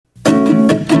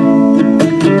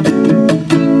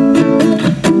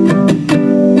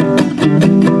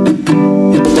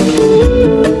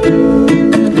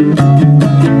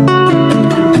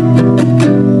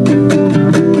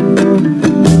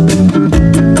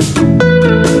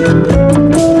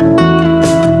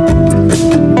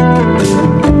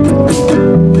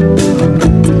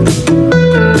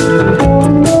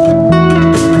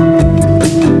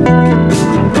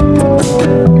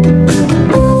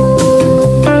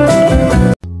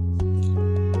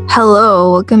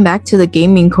welcome back to the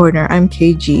Gaming Corner. I'm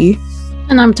KG.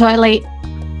 And I'm Twilight.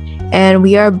 And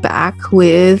we are back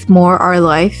with more Our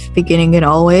Life, Beginning and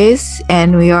Always.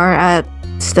 And we are at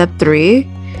step 3.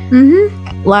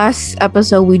 Last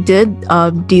episode, we did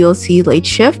DLC Late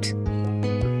Shift.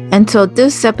 And so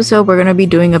this episode, we're going to be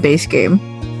doing a base game.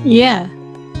 Yeah.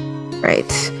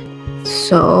 Right.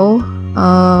 So,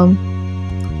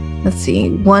 let's see.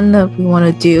 One that we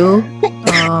want to do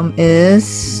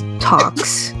is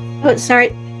talks. Oh, sorry.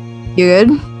 You good?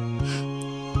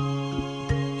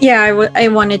 Yeah, I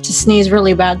wanted to sneeze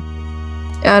really bad.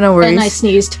 Yeah, no worries. And I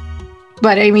sneezed.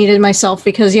 But I muted myself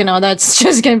because, that's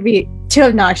just going to be too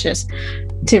obnoxious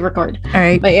to record. All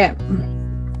right. But yeah.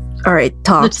 All right,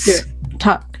 talks. Let's do it.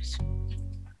 Talks.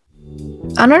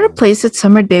 Another place that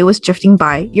summer day was drifting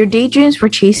by. Your daydreams were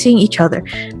chasing each other,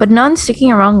 but none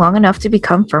sticking around long enough to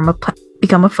become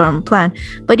a firm plan.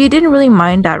 But you didn't really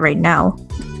mind that right now.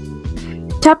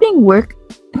 Tapping worked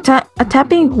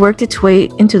its way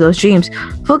into those dreams.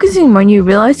 Focusing more, you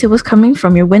realized it was coming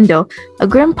from your window. A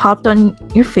grin popped on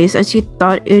your face as you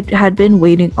thought it had been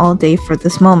waiting all day for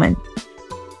this moment.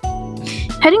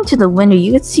 Heading to the window,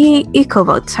 you could see a cove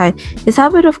outside. His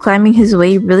habit of climbing his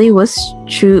way really was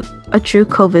a true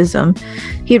covism.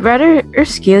 He'd rather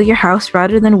scale your house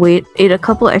rather than wait a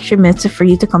couple extra minutes for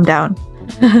you to come down.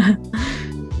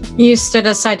 You stood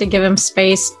aside to give him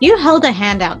space. You held a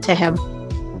hand out to him.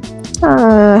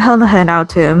 Held a hand out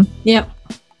to him. Yep.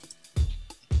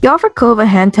 You offered Cove a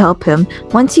hand to help him.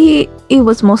 Once he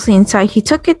was mostly inside, he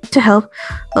took it to help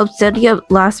steady up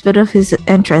last bit of his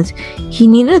entrance. He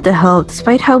needed the help,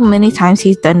 despite how many times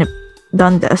he's done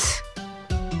this.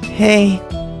 Hey.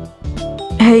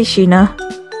 Hey, Sheena.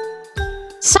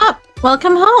 Sup?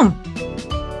 Welcome home.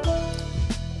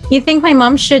 You think my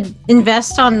mom should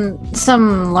invest on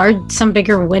some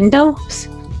bigger windows?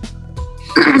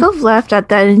 Cove laughed at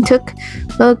that and took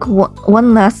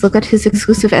one last look at his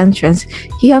exclusive entrance.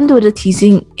 He hummed with a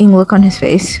teasing look on his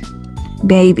face.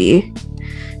 Baby.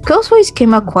 Cove's voice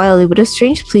came out quietly with a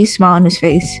strange pleased smile on his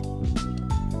face.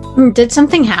 Did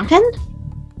something happen?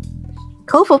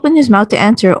 Cove opened his mouth to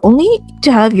answer, only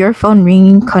to have your phone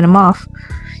ringing cut him off.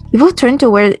 You both turned to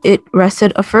where it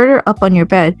rested further up on your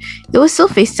bed. It was still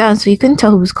face down, so you couldn't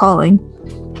tell who was calling.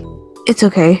 It's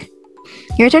okay.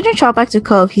 Your attention shot back to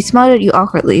Cove. He smiled at you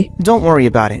awkwardly. Don't worry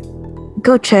about it.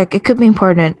 Go check. It could be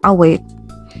important. I'll wait.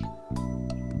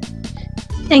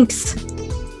 Thanks.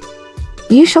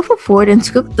 You shuffled forward and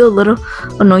scooped the little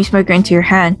noisemaker into your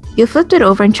hand. You flipped it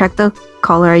over and checked the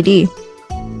caller ID.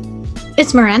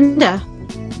 It's Miranda.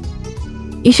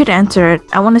 You should answer it.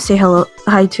 I want to say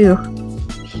hi too.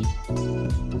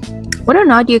 With a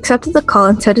nod, you accepted the call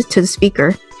and set it to the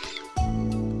speaker.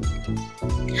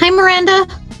 Hi, Miranda.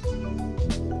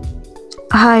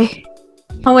 Hi.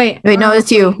 Oh, wait. No,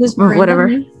 it's you. Who's Miranda? Whatever.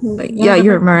 Yeah,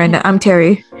 you're Miranda. I'm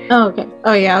Terry. Oh, okay.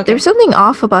 Oh, yeah, okay. There was something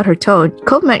off about her tone.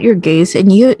 Cove met your gaze, and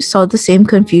you saw the same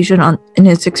confusion in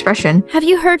his expression. Have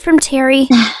you heard from Terry?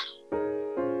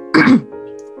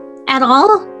 At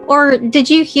all? Or did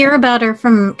you hear about her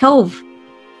from Cove?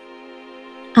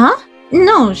 Huh?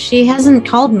 No, she hasn't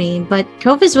called me, but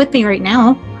Cove is with me right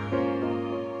now.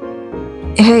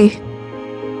 Hey.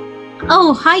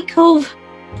 Oh, hi, Cove.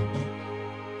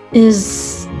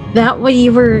 Is that what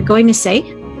you were going to say?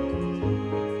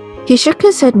 He shook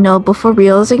his head no before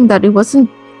realizing that it wasn't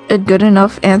a good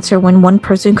enough answer when one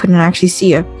person couldn't actually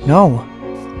see it. No.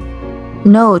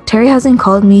 No, Terry hasn't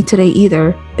called me today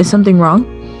either. Is something wrong?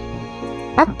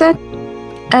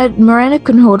 Miranda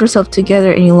couldn't hold herself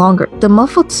together any longer. The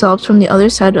muffled sobs from the other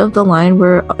side of the line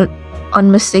were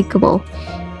unmistakable.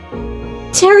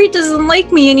 Terry doesn't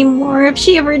like me anymore, if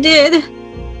she ever did.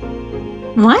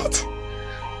 What?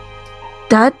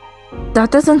 That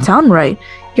doesn't sound right.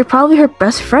 You're probably her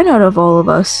best friend out of all of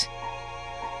us.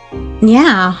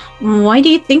 Yeah, why do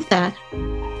you think that?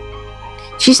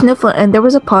 She sniffled, and there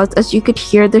was a pause as you could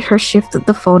hear her shift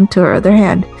the phone to her other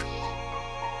hand.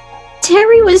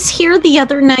 Terry was here the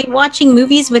other night watching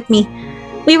movies with me.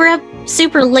 We were up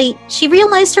super late. She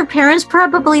realized her parents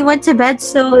probably went to bed,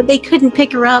 so they couldn't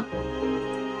pick her up.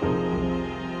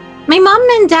 My mom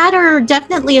and dad are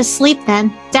definitely asleep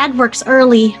then. Dad works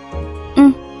early.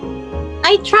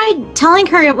 I tried telling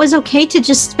her it was okay to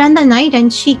just spend the night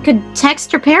and she could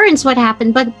text her parents what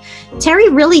happened, but Terry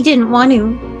really didn't want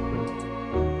to.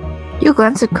 You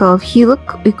glanced at Cove. He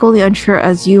looked equally unsure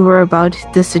as you were about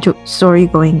this story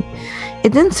going.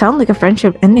 It didn't sound like a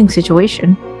friendship-ending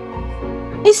situation.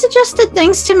 I suggested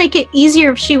things to make it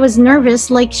easier if she was nervous,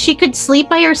 like she could sleep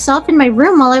by herself in my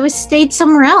room while I stayed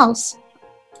somewhere else.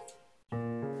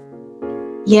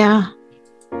 Yeah.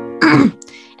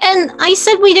 And I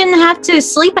said we didn't have to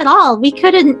sleep at all. We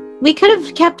could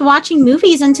have kept watching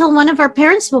movies until one of our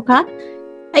parents woke up.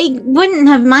 I wouldn't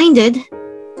have minded.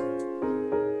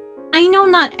 I know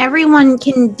not everyone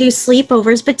can do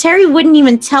sleepovers, but Terry wouldn't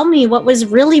even tell me what was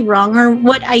really wrong or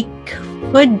what I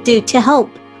could do to help.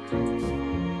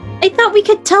 I thought we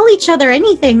could tell each other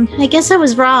anything. I guess I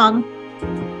was wrong.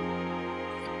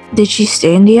 Did she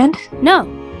stay in the end? No.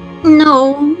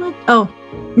 No. Oh,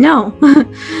 no.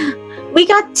 We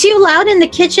got too loud in the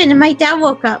kitchen and my dad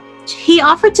woke up. He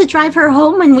offered to drive her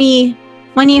home when he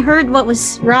heard what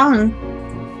was wrong.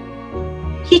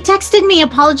 He texted me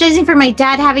apologizing for my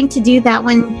dad having to do that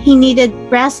when he needed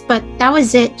rest, but that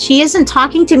was it. She isn't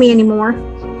talking to me anymore.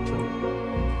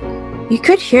 You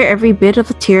could hear every bit of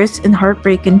the tears and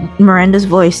heartbreak in Miranda's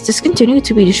voice. This continued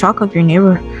to be the shock of your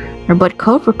neighbor, but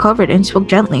Cove recovered and spoke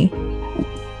gently.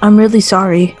 I'm really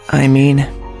sorry. I mean...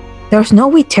 There's no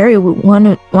way Terry would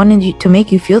wanted you to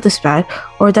make you feel this bad,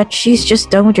 or that she's just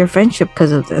done with your friendship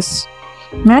because of this.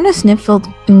 Miranda sniffled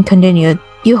and continued.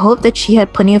 You hope that she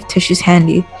had plenty of tissues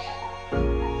handy.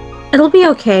 It'll be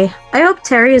okay. I hope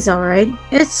Terry is alright.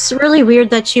 It's really weird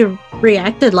that she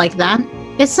reacted like that.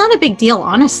 It's not a big deal,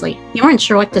 honestly. You weren't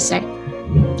sure what to say.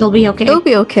 It'll be okay. It'll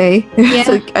be okay. Yeah,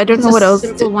 like, I don't know what else.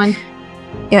 Simple one.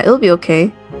 Yeah, it'll be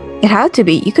okay. It had to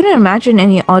be. You couldn't imagine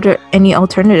any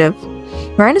alternative.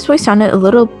 Miranda's voice sounded a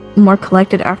little more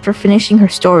collected after finishing her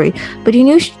story, but you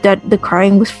knew that the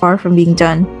crying was far from being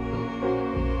done.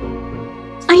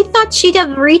 I thought she'd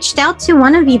have reached out to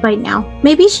one of you by now.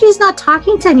 Maybe she's not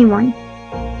talking to anyone.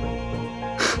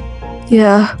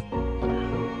 Yeah.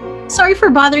 Sorry for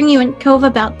bothering you and Cove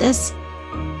about this.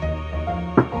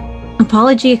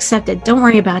 Apology accepted. Don't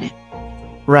worry about it.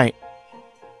 Right.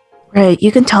 Right,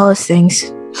 you can tell us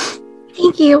things.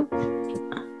 Thank you.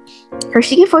 Her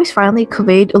shaky voice finally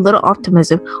conveyed a little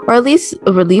optimism, or at least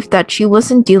a relief that she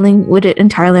wasn't dealing with it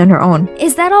entirely on her own.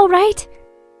 Is that all right?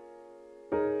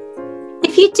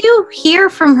 If you do hear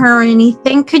from her or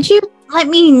anything, could you let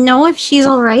me know if she's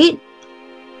alright?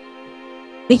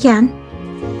 We can.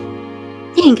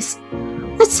 Thanks.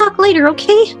 Let's talk later,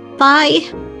 okay? Bye.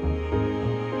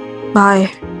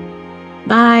 Bye.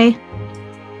 Bye.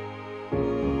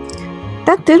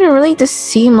 That didn't really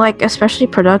seem like especially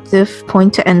productive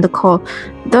point to end the call,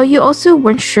 though you also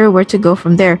weren't sure where to go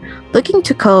from there. Looking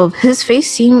to Cove, his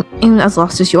face seemed as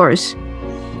lost as yours.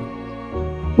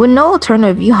 With no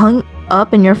alternative, you hung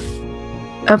up and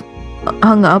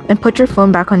put your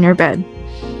phone back on your bed.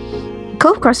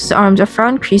 Cove crossed his arms, a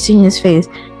frown creasing in his face.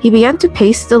 He began to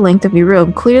pace the length of your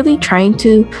room, clearly trying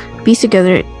to piece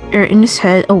together in his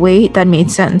head a way that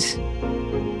made sense.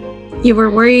 You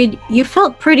were worried. You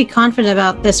felt pretty confident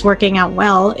about this working out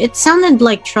well. It sounded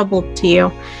like trouble to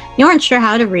you. You weren't sure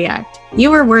how to react. You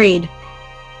were worried.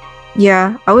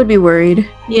 Yeah, I would be worried.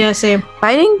 Yeah, same.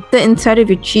 Biting the inside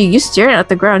of your cheek, you stared at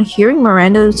the ground. Hearing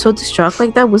Miranda so distraught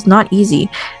like that was not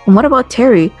easy. And what about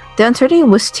Terry? The uncertainty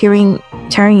was tearing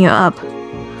you up.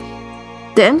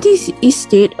 The empty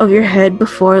state of your head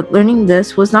before learning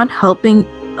this was not helping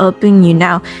you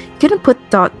now. You couldn't put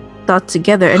thoughts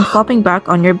together, and flopping back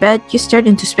on your bed, you stared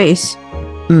into space.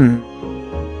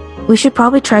 We should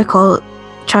probably try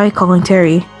calling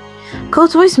Terry.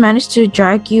 Cole's voice managed to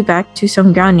drag you back to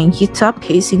some grounding. He stopped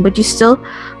pacing, but you still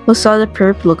saw the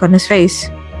perp look on his face.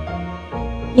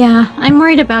 Yeah, I'm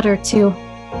worried about her too.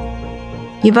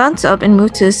 You bounced up and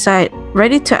moved to his side,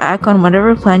 ready to act on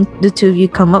whatever plan the two of you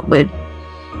come up with.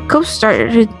 Cole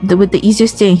started with the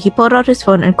easiest thing. He pulled out his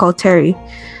phone and called Terry.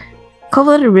 Cole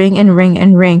let it ring and ring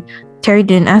and ring. Terry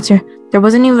didn't answer. There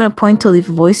wasn't even a point to leave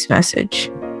a voice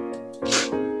message.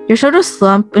 Your shoulders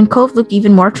slumped, and Cole looked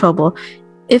even more troubled.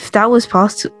 If that was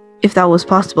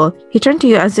possible, he turned to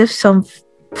you as if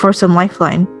for some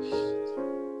lifeline.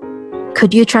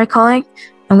 Could you try calling?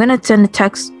 I'm gonna send a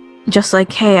text just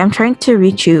like, hey, I'm trying to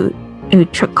reach you.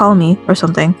 Call me or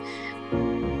something.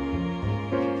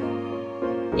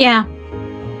 Yeah.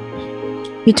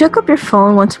 You took up your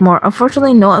phone once more.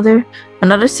 Unfortunately,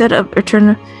 another set of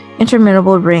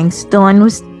interminable rings. The line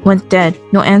went dead.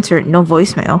 No answer, no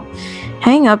voicemail.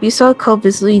 Hanging up, you saw Cole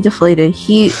visibly deflated.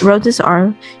 He rubbed his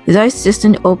arm, his eyes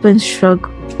distant, open, shrug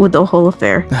with the whole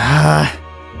affair.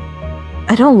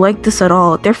 I don't like this at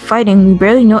all. They're fighting. We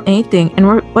barely know anything,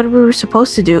 and what we were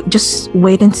supposed to do, just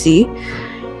wait and see.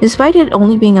 Despite it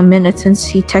only being a minute since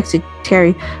he texted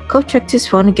Terry, Cole checked his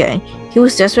phone again. He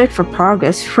was desperate for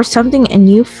progress, for something, and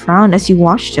you frowned as you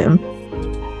watched him.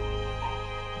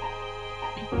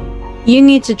 You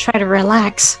need to try to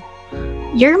relax.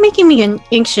 You're making me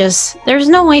anxious. There's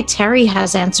no way Terry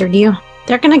has answered you.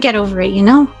 They're gonna get over it, you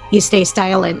know? you stay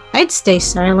silent. I'd stay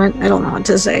silent. I don't know what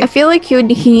to say. I feel like he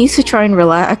needs to try and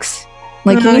relax.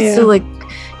 Like he needs to like,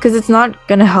 because it's not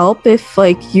gonna help if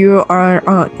like you are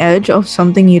on edge of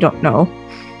something you don't know.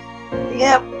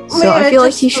 Yep. So I feel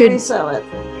like he should. I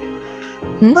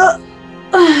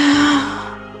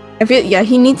feel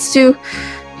he needs to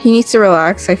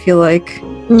relax. I feel like.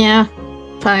 Yeah.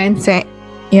 Fine.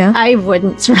 Yeah. I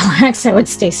wouldn't relax. I would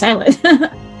stay silent.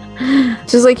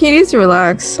 Just like he needs to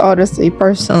relax, honestly,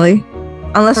 personally.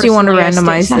 Unless you want to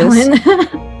randomize this.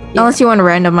 Unless you want to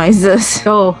randomize this.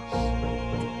 Go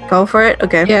for it?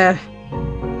 Okay. Yeah.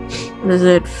 What is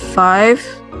it? 5?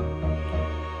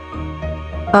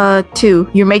 2.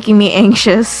 You're making me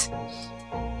anxious.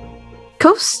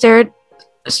 Cove stared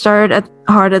hard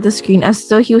at the screen as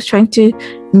though he was trying to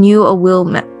new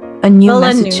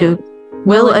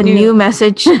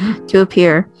message to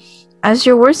appear. As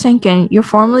your words sank in, you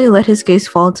formally let his gaze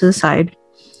fall to the side.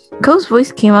 Cove's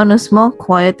voice came out in a small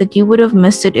quiet that you would have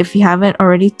missed it if you haven't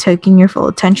already taken your full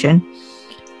attention.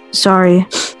 Sorry.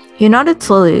 He nodded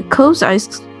slowly. Cove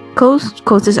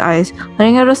closed his eyes,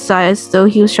 letting out a sigh as though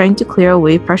he was trying to clear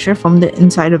away pressure from the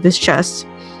inside of his chest.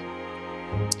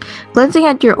 Glancing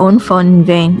at your own phone in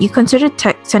vain, you considered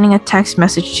sending a text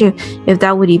message too, if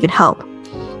that would even help.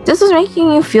 This was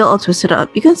making you feel all twisted up.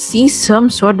 You could see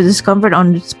some sort of discomfort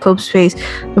on Cope's face.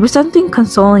 There was something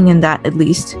consoling in that, at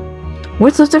least.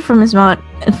 Words lifted from his mouth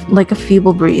like a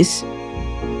feeble breeze.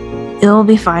 It'll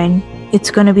be fine.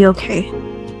 It's gonna be okay.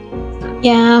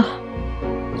 Yeah.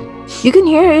 You can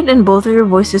hear it in both of your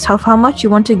voices how much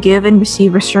you want to give and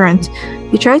receive assurance.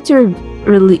 You tried to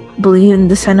really believe in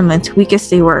the sentiments, weak as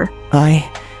they were.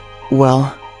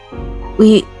 What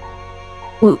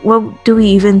do we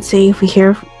even say if we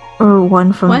hear from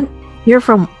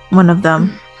one of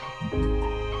them?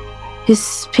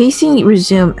 His pacing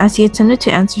resumed as he attempted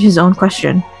to answer his own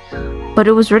question, but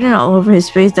it was written all over his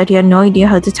face that he had no idea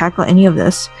how to tackle any of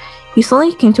this. He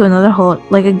slowly came to another halt,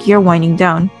 like a gear winding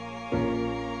down.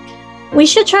 We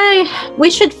should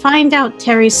find out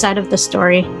Terry's side of the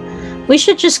story. We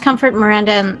should just comfort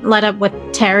Miranda and let up with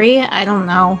Terry. I don't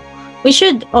know. We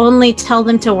should only tell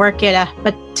them to work it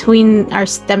between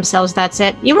themselves, that's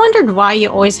it. You wondered why you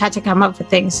always had to come up with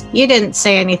things. You didn't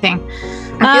say anything.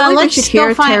 I feel like we should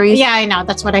hear Terry's... Yeah, I know.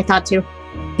 That's what I thought too.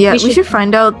 Yeah, we should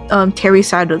find out Terry's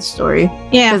side of the story.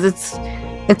 Yeah. Because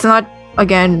it's not,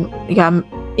 again,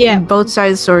 both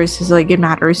sides of the stories is like, it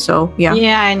matters, so yeah.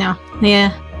 Yeah, I know.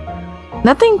 Yeah.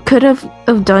 Nothing could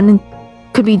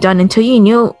be done until you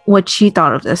knew what she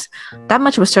thought of this. That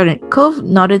much was certain. Cove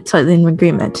nodded slightly in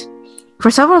agreement. For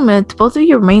several minutes, both of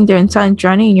you remained there in silence,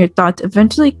 drowning in your thoughts.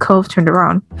 Eventually, Cove turned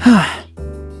around.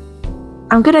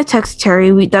 I'm gonna text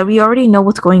Terry that we already know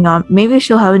what's going on. Maybe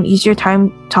she'll have an easier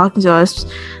time talking to us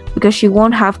because she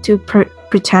won't have to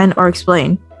pretend or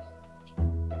explain.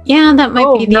 Yeah, that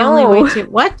might be the only way to...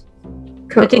 What?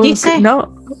 What did he say?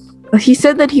 No. He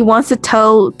said that he wants to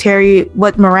tell Terry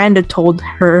what Miranda told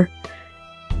her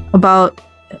about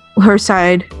her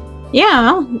side.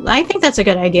 Yeah, I think that's a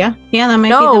good idea. Yeah, that might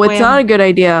be the way. No, it's not a good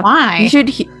idea. Why? You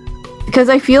should... Because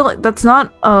I feel that's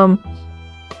not...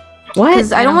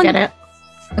 What? I don't get it.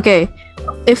 Okay,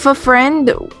 if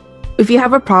you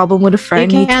have a problem with a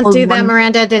friend... You can't do that.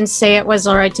 Miranda didn't say it was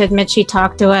alright to admit she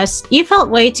talked to us. You felt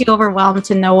way too overwhelmed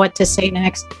to know what to say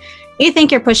next. You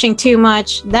think you're pushing too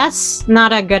much. That's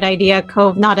not a good idea,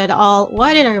 Cove. Not at all.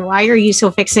 Why are you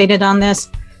so fixated on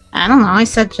this? I don't know. I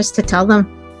said just to tell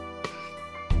them.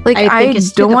 Like, I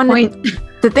don't want to...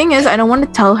 The thing is, I don't want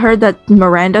to tell her that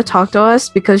Miranda talked to us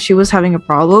because she was having a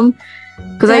problem.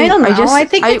 Because I don't know. I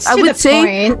think it's I would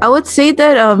say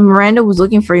that Miranda was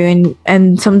looking for you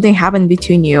and something happened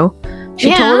between you.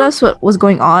 She told us what was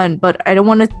going on, but I don't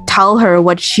want to tell her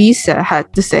what she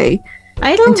had to say.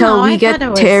 I don't know. Until we get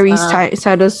Terry's side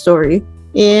of the story.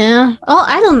 Yeah. Oh,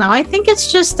 I don't know. I think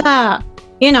it's just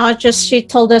just she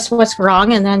told us what's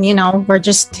wrong, and then we're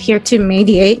just here to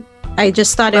mediate. I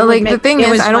just thought it would make... The thing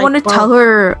is, I don't want to tell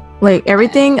her like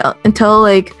everything until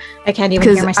like... I can't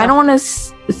even hear myself. I don't want to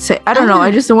say... I don't know. I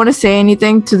just don't want to say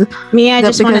anything to me. I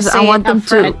just want to say I want them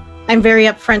to... I'm very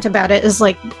upfront about it. It's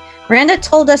like, Miranda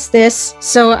told us this,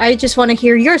 so I just want to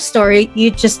hear your story.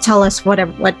 You just tell us what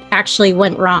actually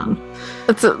went wrong.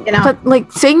 But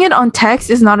like saying it on text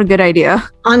is not a good idea.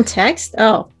 On text?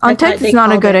 Oh. On text is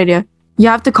not a good idea. You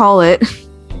have to call it.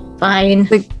 Fine.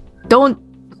 Like, don't...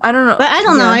 I don't know. But I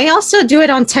don't know. I also do it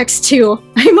on text too.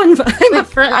 I'm a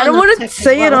friend. I don't want to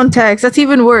say it on text. That's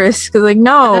even worse. Because like,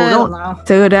 no, don't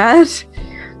do that.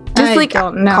 Just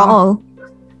call.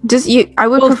 I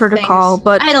would prefer to call,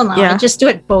 but I don't know. I just do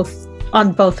it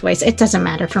on both ways. It doesn't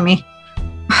matter for me.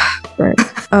 Right.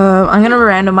 I'm gonna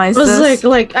randomize I was this.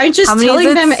 like I'm just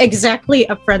telling them exactly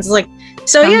upfront. Like,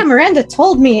 so yeah, Miranda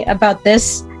told me about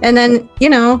this, and then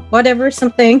whatever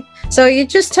something. So you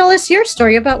just tell us your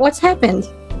story about what's happened.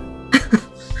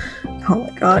 Oh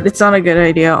my god, it's not a good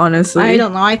idea, honestly. I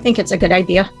don't know. I think it's a good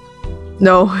idea.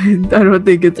 No, I don't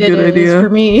think it's a good idea for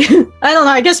me. I don't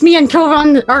know. I guess me and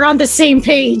Kovan are on the same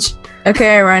page.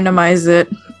 Okay, I randomize it.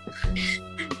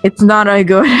 It's not a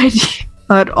good idea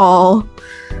at all.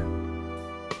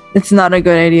 It's not a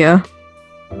good idea.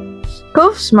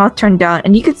 Cove's mouth turned down,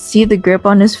 and you could see the grip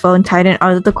on his phone tighten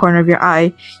out of the corner of your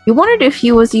eye. You wondered if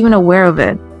he was even aware of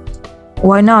it.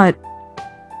 Why not?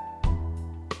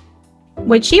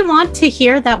 Would she want to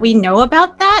hear that we know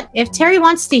about that? If Terry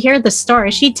wants to hear the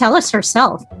story, she'd tell us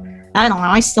herself. I don't know.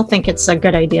 I still think it's a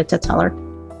good idea to tell her.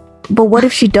 But what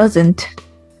if she doesn't?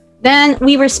 Then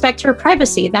we respect her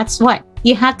privacy. That's what.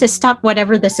 You have to stop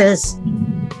whatever this is.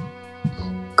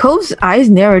 Cove's eyes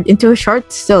narrowed into a sharp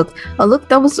tilt, a look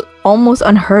that was almost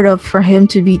unheard of for him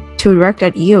to direct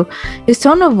at you. His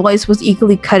tone of voice was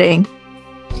equally cutting.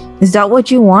 Is that what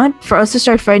you want? For us to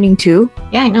start fighting too?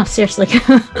 Yeah, I know, seriously.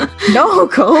 No,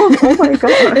 Cove. Oh my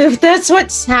god. If that's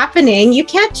what's happening, you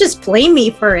can't just blame me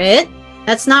for it.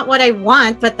 That's not what I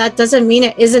want, but that doesn't mean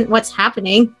it isn't what's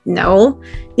happening. No.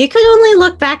 You could only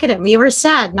look back at him. You were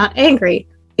sad, not angry.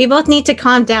 We both need to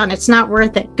calm down. It's not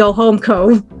worth it. Go home,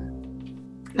 Cove.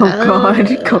 Oh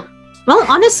god. Cove. Well,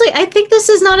 honestly, I think this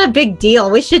is not a big deal.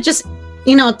 We should just,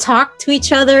 talk to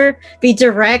each other, be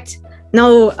direct.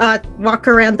 No, walk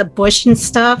around the bush and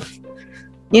stuff.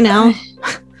 I don't know.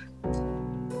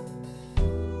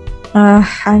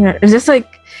 It's just like,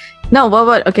 no.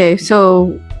 What? Okay,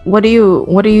 so what are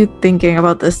you thinking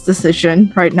about this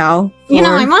decision right now?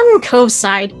 I'm on Cove's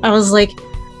side. I was like,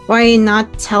 why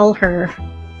not tell her?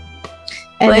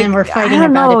 And then we're fighting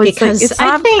about it because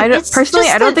I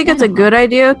don't think it's a good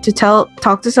idea to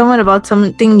talk to someone about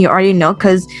something you already know,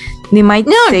 because they might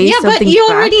say something. But you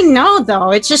already know,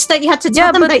 though. It's just that you have to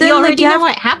tell them that you already know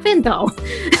what happened, though.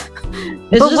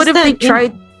 But what if they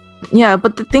tried? Yeah,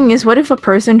 but the thing is, what if a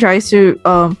person tries to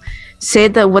say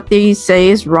that what they say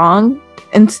is wrong,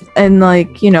 and try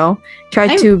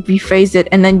to rephrase it,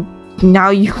 and then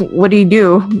now what do you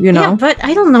do? Yeah, but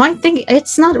I don't know. I think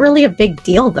it's not really a big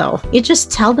deal, though. You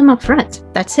just tell them up front.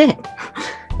 That's it.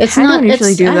 I don't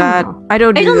usually do that. I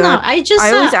don't know. I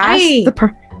always ask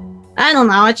I don't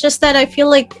know. It's just that I feel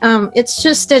like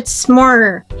it's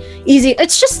more easy.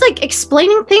 It's just like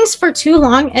explaining things for too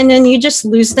long, and then you just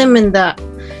lose them in the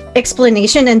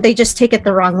explanation, and they just take it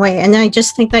the wrong way. And I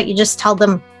just think that you just tell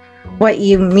them what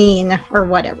you mean or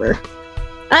whatever.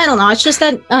 I don't know. It's just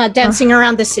that dancing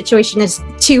around this situation is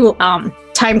too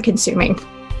time consuming.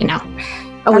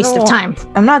 A waste of time.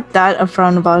 I'm not that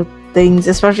upfront about things,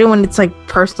 especially when it's like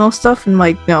personal stuff. And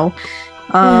like, no.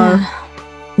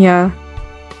 Yeah.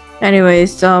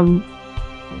 Anyways, I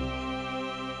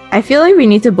feel like we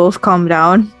need to both calm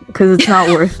down because it's not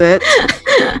worth it.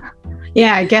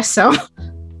 Yeah, I guess so.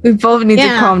 We both need to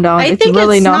calm down. I think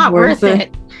really it's not worth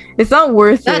it. It's not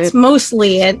worth it. That's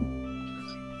mostly it.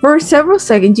 For several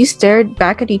seconds, you stared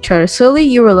back at each other. Slowly,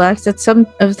 you relaxed at some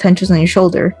of the tensions on your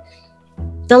shoulder.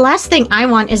 The last thing I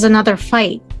want is another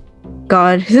fight.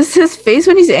 God, his face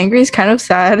when he's angry is kind of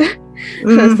sad.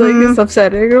 It's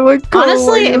upsetting.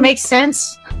 Honestly, it makes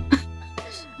sense.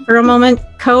 For a moment,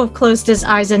 Cove closed his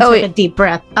eyes and took a deep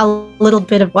breath. A little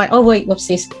bit of what? Oh wait,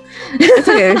 whoopsies. It's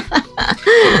okay.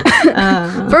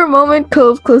 For a moment,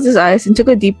 Cove closed his eyes and took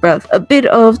a deep breath. A bit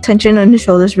of tension on his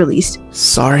shoulders released.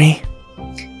 Sorry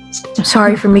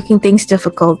for making things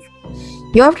difficult.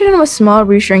 You offered him a small,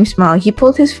 reassuring smile. He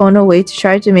pulled his phone away to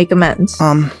try to make amends.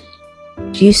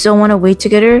 Do you still want to wait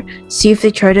together? See if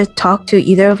they try to talk to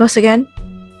either of us again?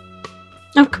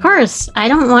 Of course. I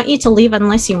don't want you to leave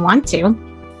unless you want to.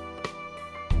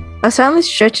 A silence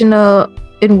stretched in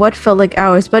what felt like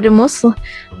hours, but it most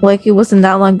likely wasn't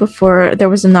that long before there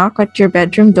was a knock at your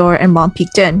bedroom door and Mom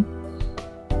peeked in.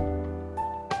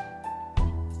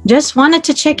 Just wanted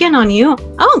to check in on you.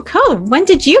 Oh, Cove, when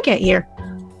did you get here?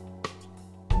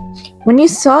 When you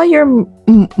saw your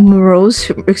morose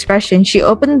expression, she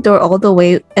opened the door all the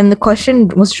way and the question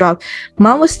was dropped.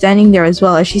 Mom was standing there as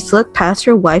well as she slipped past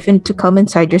her wife and to come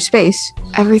inside your space.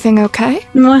 Everything okay?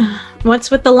 What's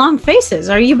with the long faces?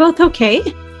 Are you both okay?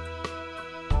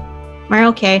 We're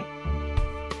okay.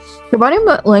 Your body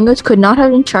language could not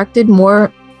have attracted you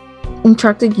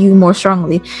more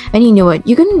strongly, and you knew it.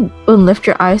 You couldn't lift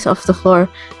your eyes off the floor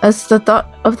as the thought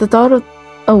of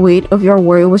a weight of your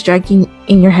worry was dragging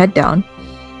in your head down.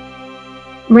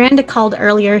 Miranda called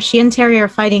earlier. She and Terry are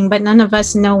fighting, but none of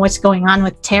us know what's going on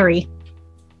with Terry.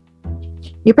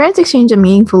 Your parents exchanged a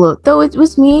meaningful look, though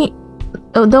its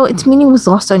meaning was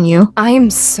lost on you. I am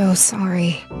so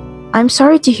sorry. I'm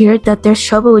sorry to hear that there's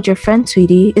trouble with your friend,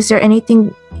 sweetie. Is there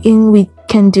anything we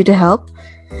can do to help?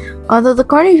 Out of the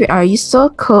corner of your eye, you saw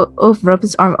Cove rub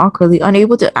his arm awkwardly,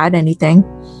 unable to add anything.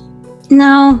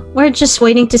 No, we're just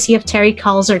waiting to see if Terry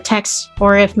calls or texts,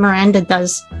 or if Miranda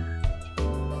does.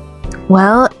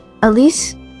 Well,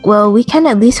 we can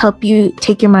at least help you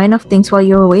take your mind off things while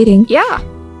you're waiting. Yeah.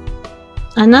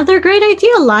 Another great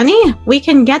idea, Lonnie. We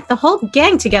can get the whole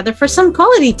gang together for some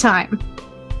quality time.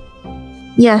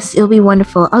 Yes, it'll be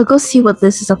wonderful. I'll go see what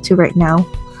Liz is up to right now.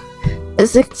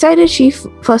 As excited, she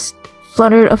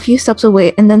fluttered a few steps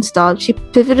away and then stopped. She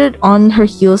pivoted on her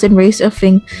heels and raised a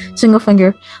single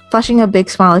finger, flashing a big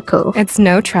smile at Cove. It's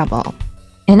no trouble.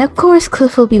 And of course,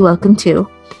 Cliff will be welcome too.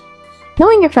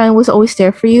 Knowing your family was always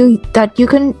there for you, that you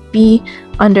couldn't be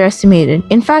underestimated.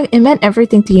 In fact, it meant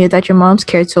everything to you that your moms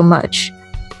cared so much.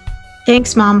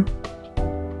 Thanks, Mom.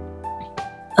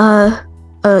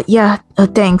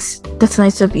 Thanks. That's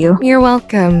nice of you. You're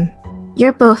welcome.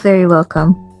 You're both very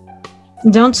welcome.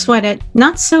 Don't sweat it.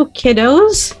 Not so,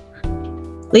 kiddos.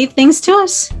 Leave things to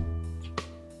us.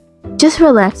 Just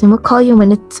relax and we'll call you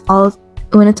when it's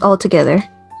all together.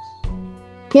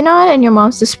 Yunad and your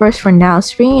moms disperse for now,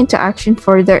 springing into action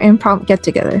for their impromptu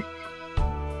get-together.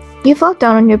 You flopped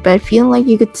down on your bed, feeling like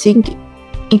you could sink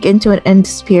into it and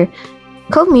disappear.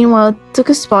 Cove, meanwhile, took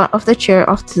a spot off the chair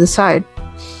off to the side.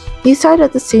 He sighed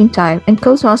at the same time, and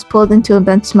Cove's mouth pulled into a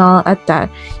bent smile at that.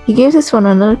 He gave his phone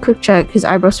another quick check, his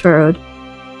eyebrows furrowed.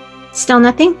 Still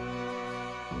nothing?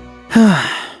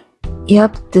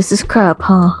 Yep, this is crap,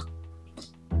 huh?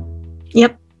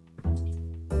 Yep.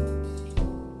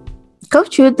 Cove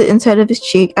chewed the inside of his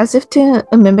cheek as if to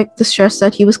mimic the stress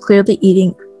that he was clearly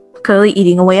eating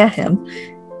away at him.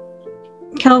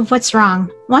 Cove, what's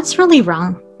wrong? What's really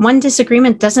wrong? One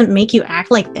disagreement doesn't make you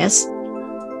act like this.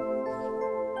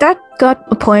 That got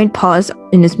a poignant pause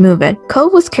in his movement.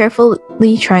 Cove was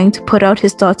carefully trying to put out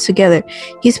his thoughts together.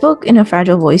 He spoke in a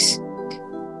fragile voice.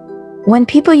 When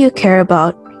people you care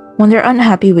about, when they're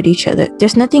unhappy with each other,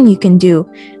 there's nothing you can do.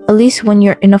 At least when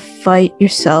you're in a fight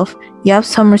yourself, you have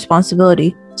some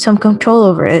responsibility, some control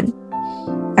over it.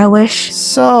 I wish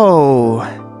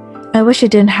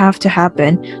it didn't have to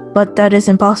happen, but that is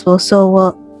impossible,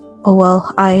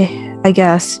 I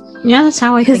guess. Yeah, that's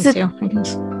how I think too, I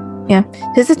guess. Yeah,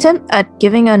 his attempt at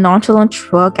giving a nonchalant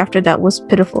shrug after that was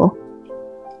pitiful.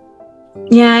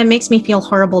 Yeah, it makes me feel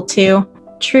horrible too.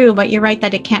 True, but you're right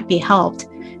that it can't be helped.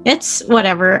 It's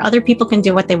whatever. Other people can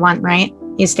do what they want, right?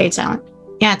 You stayed silent.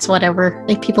 Yeah, it's whatever.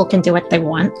 Like, people can do what they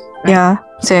want. Right? Yeah,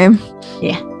 same.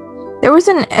 Yeah. There was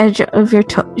an edge of your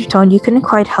tone you couldn't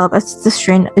quite help as the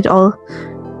strain it all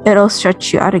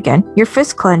stretched you out again. Your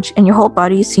fists clenched and your whole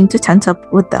body seemed to tense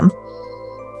up with them.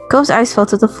 Cove's eyes fell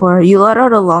to the floor. You let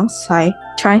out a long sigh,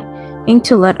 trying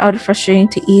to let out frustration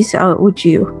to ease out with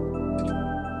you.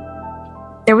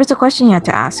 There was a question you had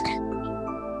to ask.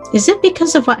 Is it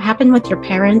because of what happened with your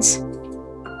parents?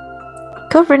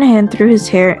 Cove ran a hand through his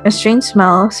hair, a strange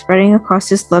smile spreading across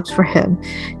his lips for him.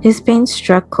 His pain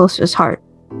struck close to his heart.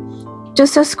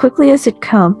 Just as quickly as it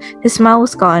came, his smile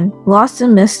was gone, lost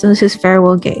in mist of his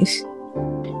farewell gaze.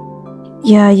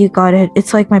 Yeah, you got it.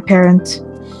 It's like my parents.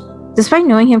 Despite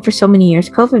knowing him for so many years,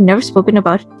 Cove had never spoken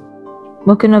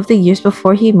of the years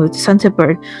before he moved to Sunset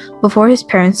Bird, before his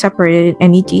parents separated in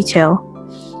any detail.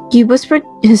 He whispered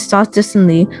his thoughts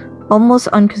distantly, almost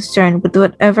unconcerned with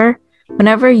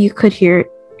whenever you could hear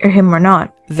him or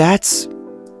not.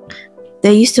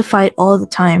 They used to fight all the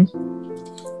time.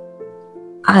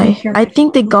 I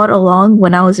think they got along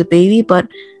when I was a baby, but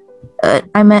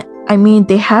I mean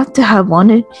they have to have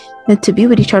wanted to be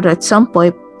with each other at some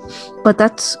point.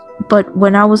 But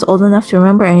when I was old enough to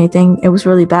remember anything, it was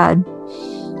really bad.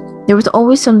 There was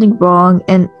always something wrong,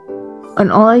 and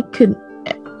I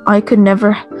could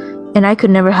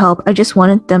never help. I just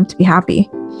wanted them to be happy.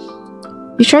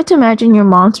 You tried to imagine your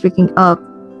mom speaking up.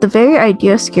 The very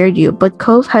idea scared you, but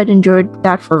Cove had endured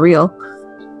that for real.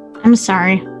 I'm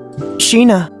sorry.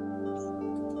 Sheena,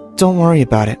 don't worry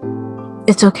about it.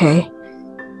 It's okay.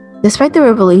 Despite the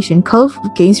revelation, Cove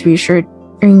gazed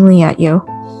reassuringly at you.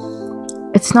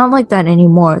 It's not like that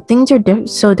anymore. Things are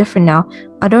so different now.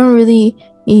 I don't really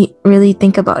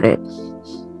think about it.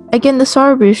 Again, the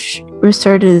sorrow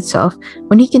reasserted itself.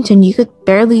 When he continued, you could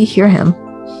barely hear him.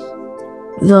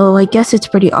 Though I guess it's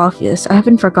pretty obvious. I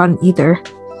haven't forgotten either.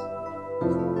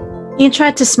 You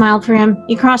tried to smile for him.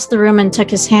 You crossed the room and took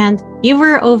his hand. You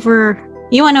went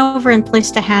over and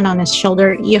placed a hand on his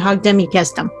shoulder. You hugged him, you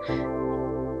kissed him.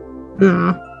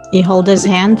 You hold his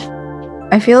hand?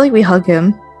 I feel like we hug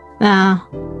him.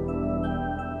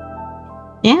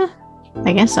 Yeah,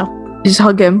 I guess so. Just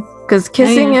hug him. Because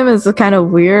kissing him is kind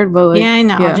of weird, but like... Yeah, I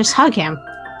know. Just hug him.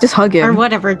 Just hug him. Or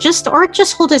whatever. Just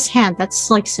hold his hand. That's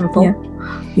like simple.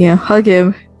 Yeah, hug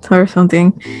him or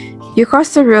something. You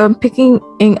cross the room, picking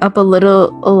up a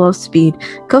little speed.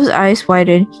 Cove's eyes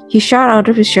widened. He shot out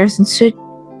of his chest and stood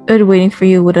waiting for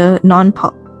you with a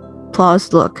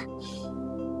non-plussed look.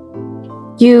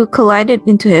 You collided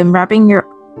into him, wrapping your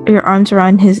arms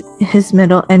around his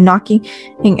middle and knocking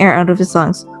air out of his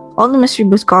lungs. All the mystery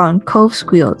was gone. Cove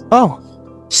squealed. Oh.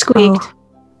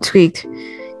 Squeaked.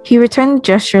 He returned the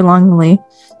gesture longingly.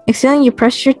 Exhaling, you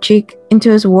pressed your cheek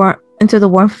into the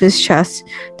warmth of his chest.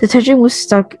 The tension was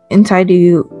stuck inside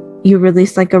you. You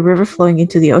released like a river flowing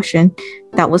into the ocean.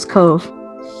 That was Cove.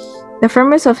 The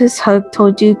firmness of his hug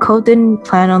told you Cove didn't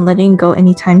plan on letting go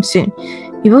anytime soon.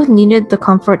 You both needed the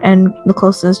comfort and the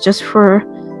closeness just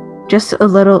a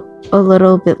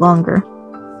little bit longer.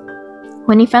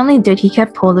 When he finally did, he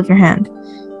kept hold of your hand.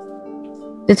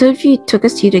 The two of you took a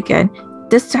seat again,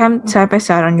 this time side by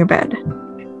side on your bed.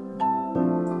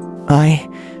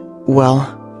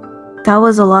 Well... That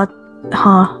was a lot,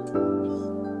 huh?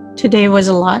 Today was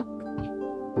a lot.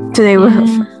 Today was...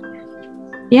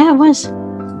 Yeah, it was.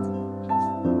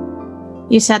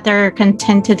 You sat there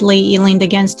contentedly. You leaned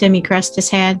against him. You caressed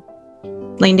his head.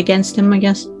 Leaned against him, I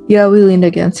guess. Yeah, we leaned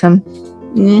against him.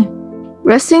 Yeah.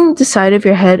 Resting the side of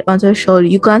your head onto his shoulder,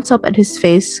 you glance up at his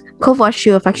face. Cove watched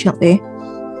you affectionately.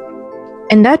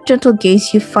 In that gentle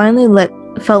gaze, you finally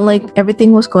felt like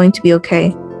everything was going to be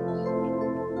okay.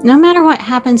 No matter what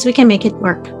happens, we can make it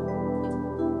work.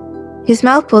 His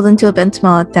mouth pulled into a bent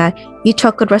smile at that. You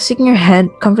chuckled, resting your head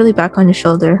comfortably back on his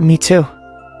shoulder. Me too.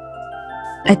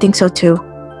 I think so too.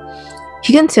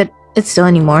 He couldn't sit it still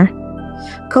anymore.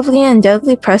 Cove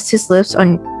delicately pressed his lips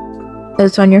on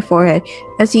your forehead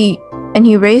as he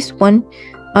raised one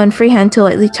free hand to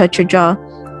lightly touch your jaw.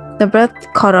 The breath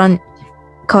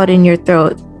caught in your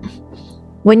throat.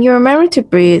 When you remembered to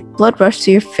breathe, blood rushed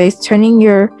to your face, turning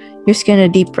your skin a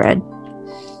deep red.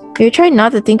 You tried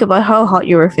not to think about how hot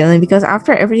you were feeling because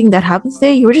after everything that happened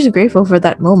today, you were just grateful for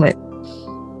that moment.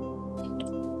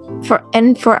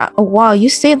 For a while, you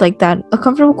stayed like that. A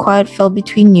comfortable quiet fell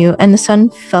between you, and the sun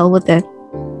fell with it.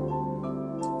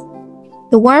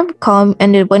 The warm calm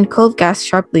ended when Cove gasped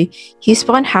sharply. He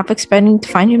spun, half expecting to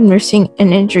find him nursing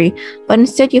an injury, but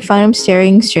instead you found him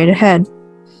staring straight ahead.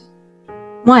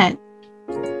 What?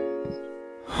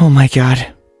 Oh my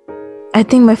god. I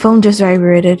think my phone just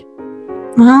vibrated.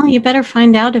 Well, you better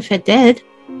find out if it did.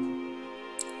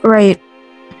 Right.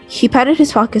 He patted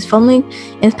his pockets, fumbling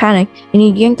in his panic, and he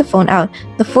yanked the phone out.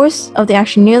 The force of the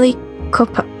action nearly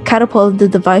catapulted the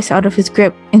device out of his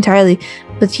grip entirely,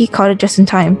 but he caught it just in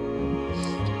time.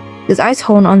 His eyes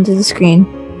honed onto the screen.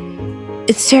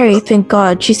 It's Terry, thank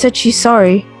God. She said she's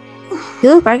sorry. He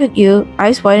looked back at you,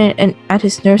 eyes widened, and at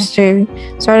his nerves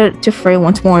started to fray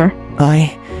once more.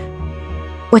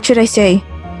 What should I say?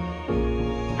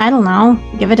 I don't know.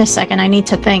 Give it a second. I need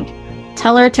to think.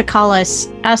 Tell her to call us.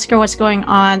 Ask her what's going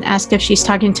on. Ask if she's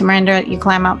talking to Miranda. You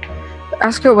climb out.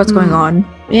 Ask her what's going on.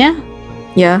 Yeah.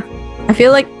 Yeah. I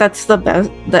feel like that's the best.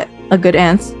 A good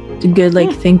answer. A good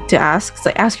thing to ask. It's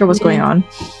like ask her what's going on.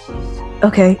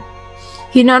 Okay.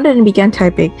 He nodded and began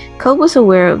typing. Cole was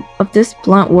aware of this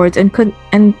blunt words and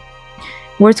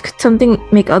words could something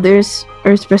make others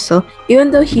ears bristle,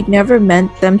 even though he'd never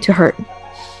meant them to hurt.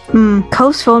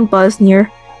 Cole's phone buzzed nearly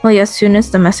as soon as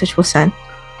the message was sent.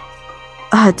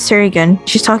 It's Sarah again.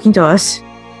 She's talking to us.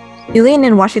 You leaned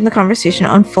in, watching the conversation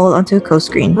unfold onto the code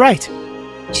screen. Right.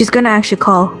 She's gonna actually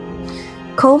call.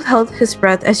 Cole held his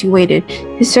breath as he waited.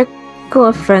 His circle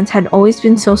of friends had always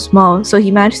been so small, so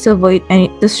he managed to avoid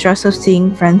the stress of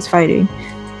seeing friends fighting.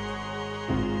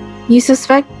 You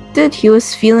suspected he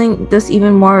was feeling this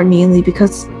even more keenly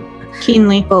because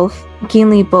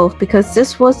both because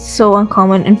this was so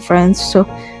uncommon in friends, so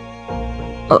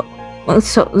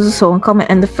uncommon,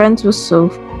 and the friends was so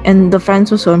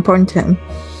important to him.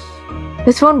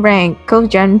 His phone rang. Cove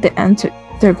jammed the answer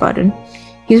button.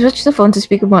 He switched the phone to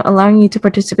speaker mode, allowing you to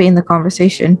participate in the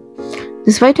conversation.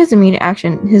 Despite his immediate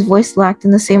action, his voice lacked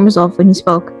in the same resolve when he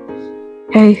spoke.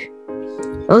 Hey.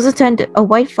 It was a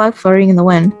white flag fluttering in the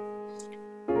wind.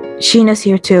 Sheena's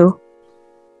here too.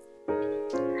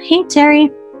 Hey, Terry.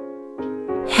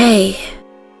 Hey.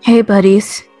 Hey,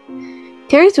 buddies.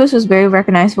 Terry's voice was very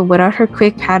recognizable without her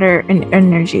quick patter and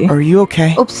energy. Are you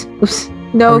okay? Oops.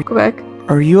 No, go back.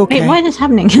 Are you okay? Wait, what is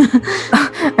happening?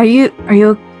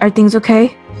 Are things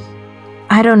okay?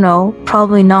 I don't know.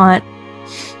 Probably not.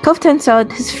 Cove tensed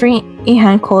out, his free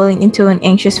hand coiling into an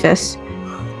anxious fist.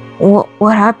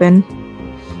 What happened?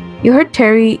 You heard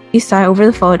Terry sigh over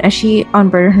the phone as she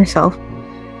unburdened herself.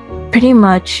 Pretty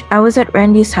much. I was at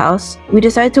Randy's house. We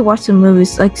decided to watch some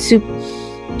movies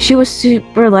She was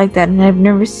super like that, and I've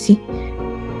never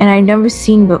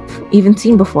even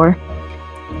seen before.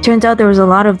 Turns out there was a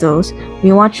lot of those.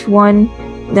 We watched one,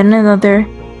 then another,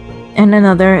 and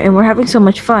another, and we're having so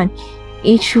much fun.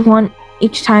 Each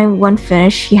time one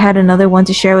finished, he had another one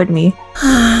to share with me.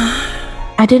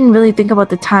 I didn't really think about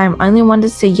the time. I only wanted to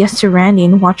say yes to Randy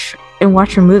and watch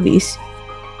her movies.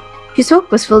 She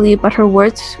spoke wistfully, but her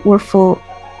words were full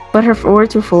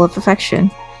of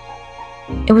affection.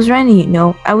 It was Randy, you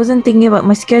know. I wasn't thinking about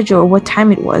my schedule or what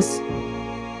time it was.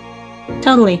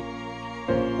 Totally.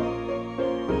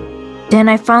 Then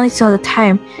I finally saw the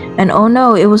time, and oh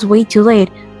no, it was way too late.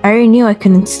 I already knew I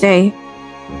couldn't stay.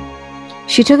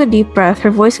 She took a deep breath,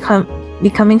 her voice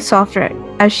becoming softer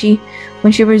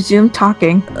when she resumed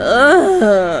talking.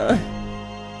 I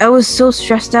was so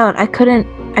stressed out. I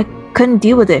couldn't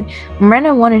deal with it.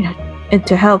 Miranda wanted it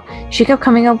to help. She kept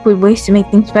coming up with ways to make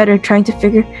things better, trying to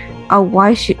figure out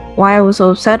why I was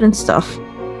so upset and stuff.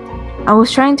 I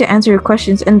was trying to answer her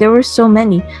questions, and there were so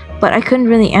many, but I couldn't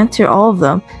really answer all of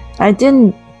them. I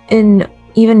didn't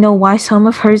even know why some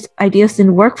of her ideas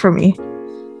didn't work for me.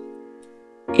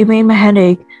 It made my head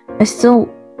ache. I still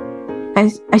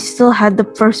had the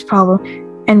first problem,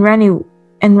 and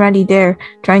Randy there,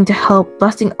 trying to help,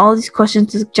 blasting all these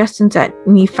questions and suggestions at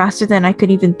me faster than I could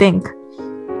even think.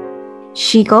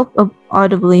 She gulped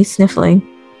audibly, sniffling.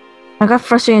 I got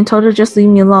frustrated and told her just leave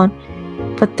me alone.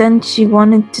 But then she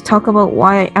wanted to talk about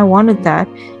why I wanted that,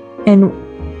 and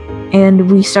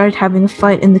we started having a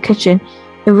fight in the kitchen.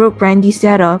 It woke Randy's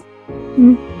dad up.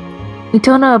 We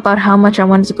told him about how much I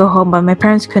wanted to go home, but my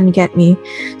parents couldn't get me,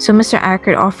 so Mr.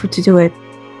 Ackert offered to do it.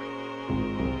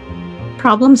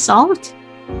 Problem solved?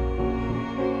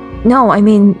 No, I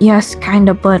mean, yes,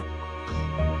 kinda, but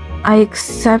I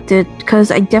accepted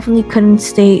because I definitely couldn't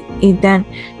stay then,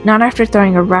 not after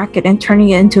throwing a racket and turning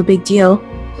it into a big deal.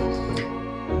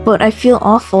 But I feel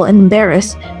awful and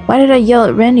embarrassed. Why did I yell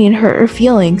at Randy and hurt her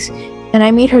feelings? And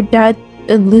I made her dad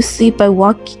lose sleep by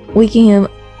waking him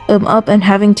up and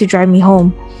having to drive me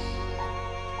home.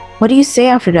 What do you say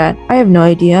after that? I have no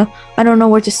idea. I don't know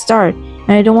where to start,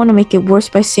 and I don't want to make it worse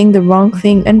by saying the wrong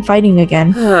thing and fighting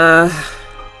again.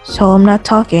 So I'm not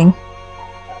talking.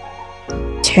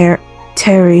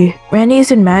 Terry, Randy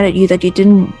isn't mad at you that you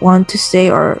didn't want to stay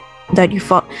or that you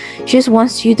fought. She just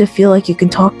wants you to feel like you can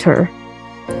talk to her.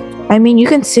 I mean, you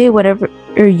can say whatever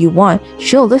you want.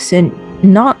 She'll listen.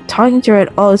 Not talking to her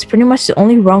at all is pretty much the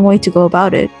only wrong way to go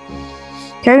about it.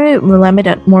 Terry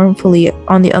lamented mournfully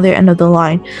on the other end of the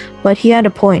line, but he had a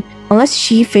point. Unless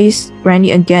she faced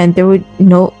Randy again, there would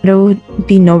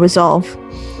be no resolve.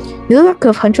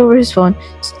 Yulakov hunched over his phone,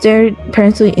 stared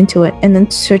paranoidly into it, and then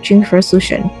searching for a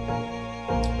solution.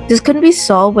 This couldn't be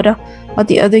solved without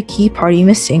the other key party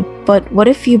missing, but what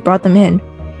if you brought them in?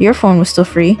 Your phone was still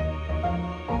free.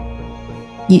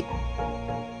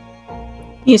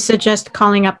 You suggest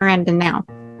calling up Miranda now.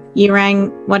 You rang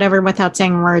whatever without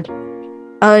saying a word.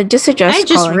 Just suggest I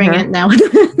just calling ring her. it now.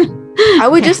 I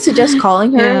would just suggest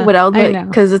calling her without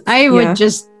because I would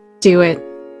just do it.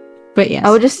 But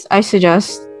yes. I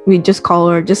suggest we just call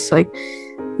her, just like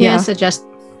suggest.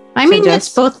 I mean,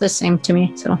 it's both the same to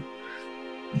me, so.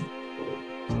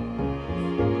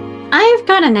 I've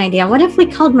got an idea. What if we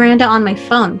called Miranda on my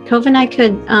phone? Cove and I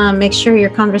could make sure your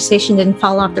conversation didn't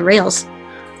fall off the rails.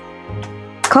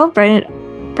 Cove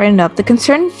brightened up. The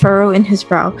concerned furrow in his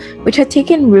brow, which had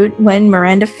taken root when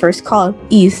Miranda first called,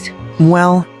 eased.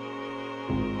 Well,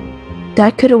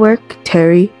 that could work,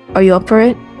 Terry. Are you up for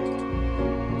it?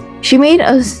 She made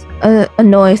a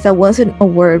noise that wasn't a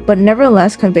word, but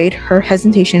nevertheless conveyed her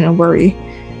hesitation and worry.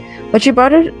 But she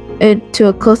brought it to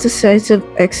a close, decisive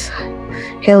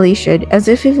exhalation, as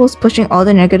if it was pushing all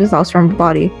the negative thoughts from her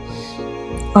body.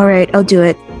 Alright, I'll do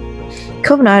it.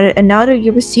 Cove nodded, and now that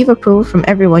you receive approval from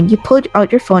everyone, you pulled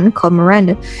out your phone and called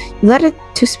Miranda. You let it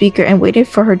to speaker and waited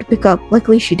for her to pick up.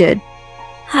 Luckily, she did.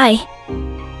 Hi.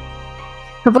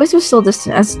 Her voice was still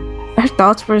distant, as her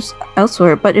thoughts were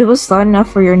elsewhere, but it was loud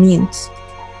enough for your needs.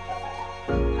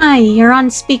 Hi, you're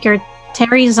on speaker.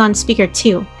 Terry's on speaker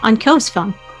too, on Cove's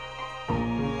phone.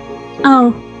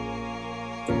 Oh.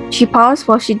 She paused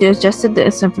while she digested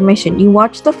this information. You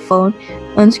watched the phone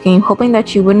on screen, hoping that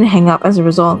she wouldn't hang up as a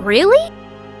result. Really?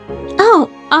 Oh,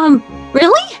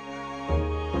 really?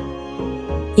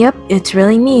 Yep, it's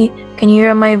really me. Can you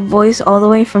hear my voice all the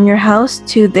way from your house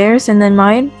to theirs and then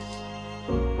mine?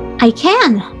 I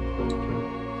can.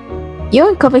 You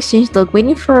and Cove exchanged look,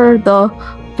 waiting for the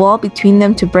wall between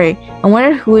them to break, and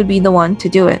wondered who would be the one to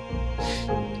do it.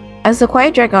 As the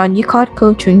quiet dragged on, you caught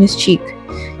Cove chewing his cheek.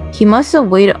 He must have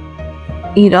waited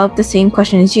teed up the same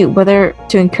question as you, whether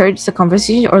to encourage the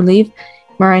conversation or leave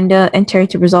Miranda and Terry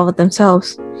to resolve it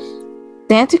themselves.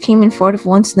 The answer came in form of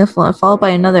one sniffle and followed by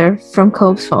another from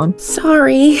Cove's phone.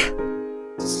 Sorry.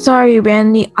 Sorry,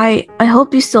 Randy. I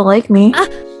hope you still like me.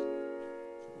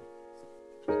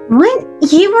 What?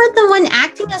 You were the one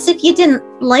acting as if you didn't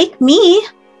like me.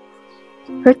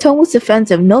 Her tone was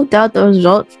defensive. No doubt the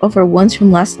result of her wounds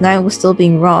from last night was still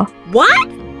being raw. What?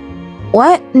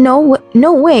 What? No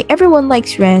way. Everyone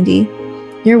likes Randy.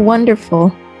 You're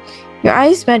wonderful. Your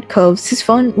eyes met Cove's. His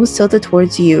phone was tilted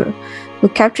towards you,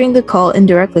 but capturing the call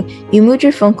indirectly. You moved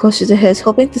your phone closer to his,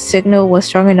 hoping the signal was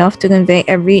strong enough to convey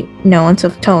every nuance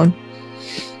of tone.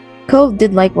 Cove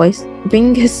did likewise,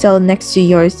 bringing his cell next to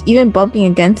yours, even bumping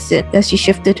against it as he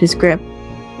shifted his grip.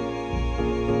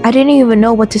 I didn't even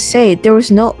know what to say. It was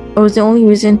the only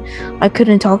reason I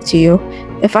couldn't talk to you.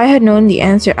 If I had known the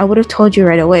answer, I would have told you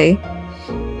right away.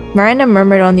 Miranda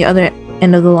murmured on the other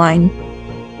end of the line.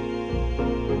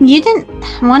 You didn't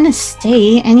want to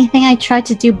stay. Anything I tried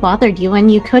to do bothered you,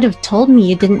 and you could have told me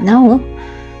you didn't know.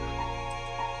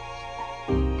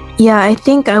 Yeah, I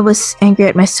think I was angry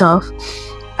at myself.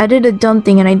 I did a dumb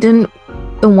thing and I didn't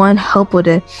want help with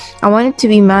it. I wanted to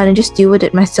be mad and just deal with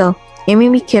it myself. It made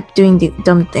me keep doing the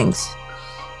dumb things.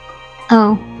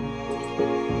 Oh.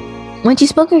 When she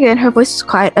spoke again, her voice was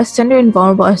quiet, as tender and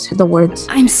vulnerable as the words.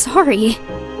 I'm sorry.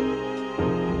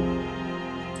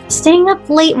 Staying up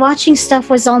late watching stuff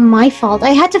was all my fault.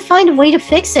 I had to find a way to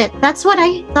fix it. That's what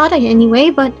I thought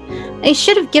anyway, but I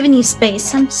should have given you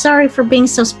space. I'm sorry for being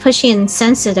so pushy and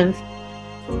sensitive.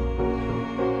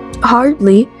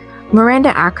 Hardly.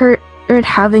 Miranda accurate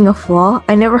having a flaw?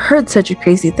 I never heard such a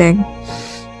crazy thing.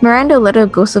 Miranda let a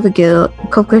ghost of a giggle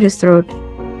cook at his throat.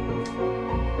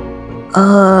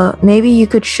 Maybe you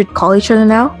should call each other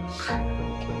now?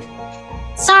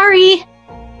 Sorry.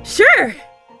 Sure.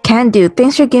 Can do.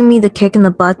 Thanks for giving me the kick in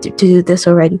the butt to do this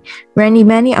already. Randy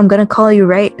Manny, I'm gonna call you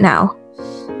right now.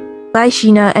 Bye,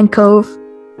 Sheena and Cove.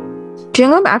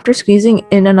 Chewing up after squeezing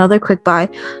in another quick bye,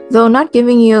 though not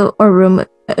giving you a room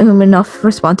enough to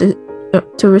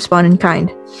respond in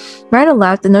kind. Miranda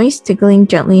laughed, the noise tickling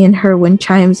gently in her wind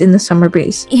chimes in the summer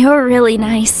breeze. You're really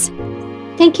nice.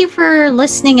 Thank you for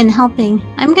listening and helping.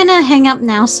 I'm gonna hang up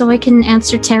now so I can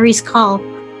answer Terry's call.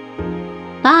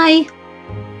 Bye.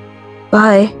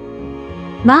 Bye.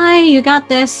 Bye, you got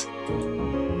this.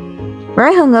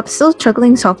 Mary hung up, still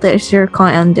chuckling softly as her call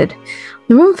ended.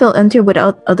 The room felt empty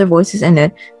without other voices in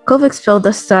it. Cove expelled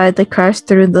a sigh that crashed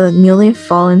through the newly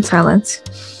fallen silence.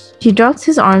 He dropped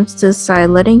his arms to the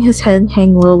side, letting his head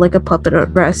hang low like a puppet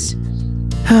at rest.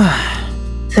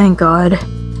 Thank God.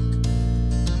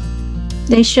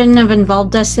 They shouldn't have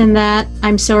involved us in that.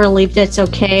 I'm so relieved it's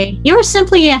okay. You were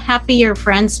simply happy your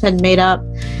friends had made up.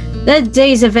 The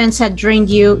day's events had drained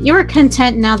you. You were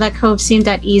content now that Cove seemed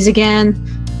at ease again.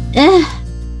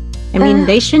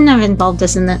 They shouldn't have involved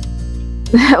us in that.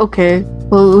 Okay,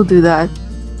 we'll do that.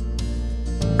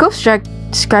 Cove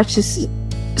scratched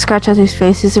at his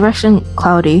face, his expression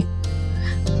cloudy.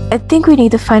 I think we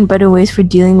need to find better ways for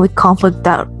dealing with conflict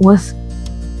that was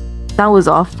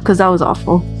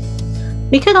awful.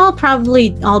 We could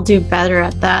probably all do better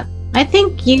at that. I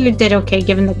think you did okay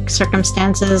given the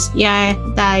circumstances. Yeah,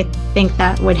 I think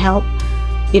that would help.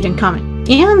 You didn't comment.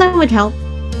 Yeah, that would help.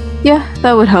 Yeah,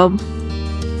 that would help.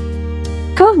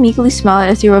 Cove meekly smiled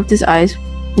as he rubbed his eyes,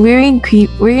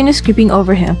 weariness creeping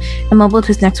over him, and mumbled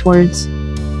his next words.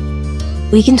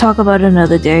 We can talk about it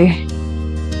another day.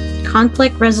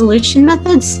 Conflict resolution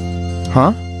methods?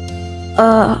 Huh?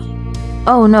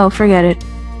 Oh no, forget it.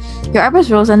 Your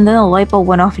eyebrows rose and then a light bulb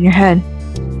went off in your head.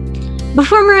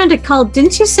 Before Miranda called,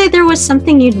 didn't you say there was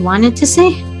something you'd wanted to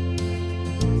say?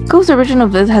 Cove's original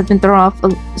visit has been thrown off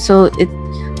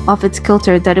off its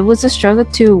kilter that it was a struggle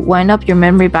to wind up your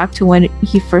memory back to when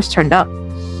he first turned up.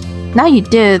 Now you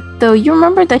did, though you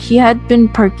remembered that he had been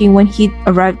parking when he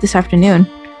arrived this afternoon.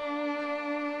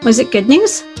 Was it good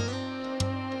news?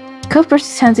 Cove brushed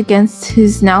his hands against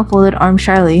his now folded arms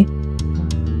shyly.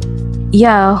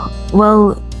 Yeah,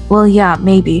 well, yeah,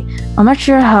 maybe. I'm not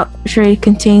sure how it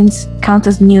counts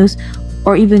as news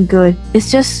or even good.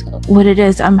 It's just what it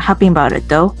is. I'm happy about it,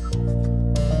 though.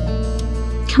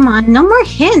 Come on, no more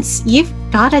hints. You've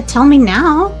gotta tell me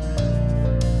now.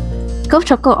 Cove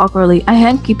chuckled awkwardly, a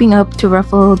hand keeping up to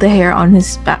ruffle the hair on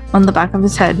the back of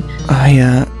his head.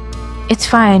 It's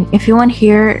fine. If you want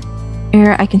here,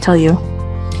 I can tell you.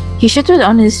 He shifted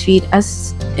on his feet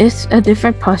as if a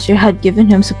different posture had given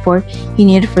him support he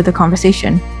needed for the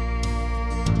conversation.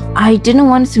 I didn't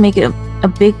want to make it a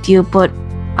big deal, but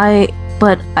I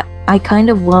kind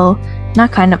of, well,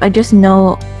 not kind of, I just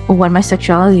know what my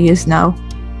sexuality is now.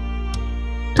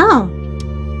 Oh.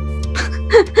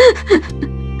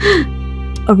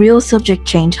 A real subject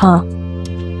change, huh?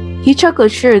 He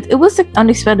chuckled. Sure, it was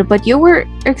unexpected, but you were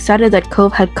excited that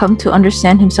Cove had come to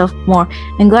understand himself more,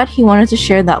 and glad he wanted to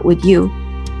share that with you.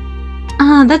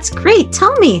 That's great.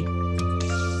 Tell me.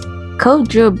 Cove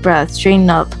drew a breath, straightening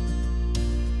up.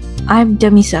 I'm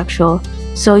demisexual,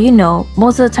 so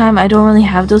most of the time I don't really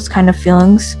have those kind of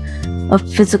feelings of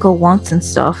physical wants and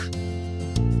stuff.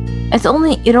 It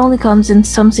only comes in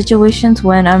some situations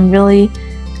when I'm really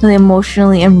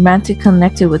emotionally and romantically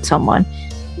connected with someone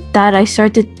that I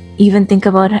start to even think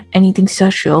about anything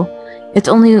sexual. It's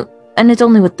only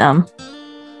with them.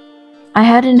 I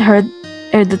hadn't heard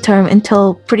the term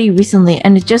until pretty recently,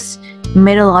 and it just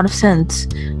made a lot of sense.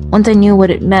 Once I knew what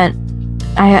it meant,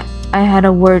 I had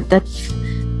a word that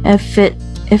fit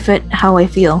how I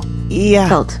felt.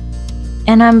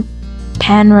 And I'm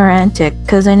pan-romantic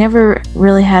because I never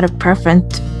really had a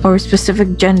preference or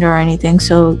specific gender or anything,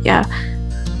 so yeah.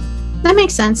 That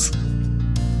makes sense.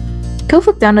 Cove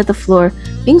looked down at the floor,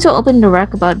 being so open and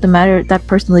direct about the matter that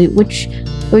personally, which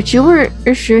you were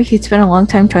sure he'd spent a long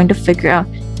time trying to figure out.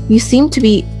 You seemed to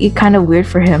be kind of weird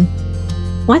for him.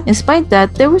 What? Despite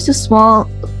that, there was a small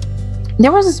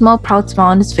proud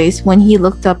smile on his face when he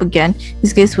looked up again.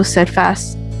 His gaze was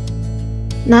steadfast.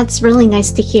 That's really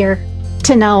nice to hear.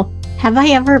 To know. Have I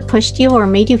ever pushed you or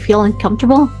made you feel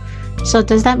uncomfortable? So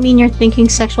does that mean you're thinking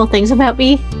sexual things about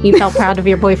me? You felt proud of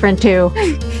your boyfriend too.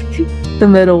 The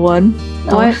middle one.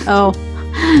 What? Oh.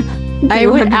 I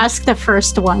would ask the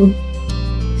first one.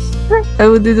 I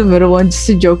would do the middle one just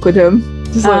to joke with him.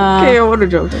 Just like, okay, I want to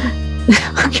joke.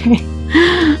 Okay.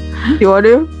 You want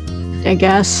to? I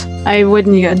guess. I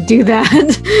wouldn't do that.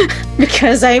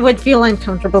 Because I would feel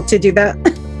uncomfortable to do that.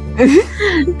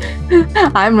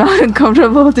 I'm not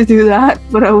uncomfortable to do that,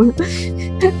 but I would.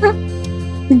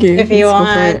 Okay, if you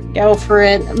want, go for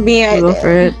it. Go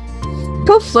for it.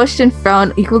 Cove flushed and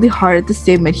frowned equally hard at the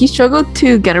statement. He struggled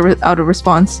to get out a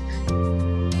response.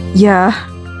 Yeah.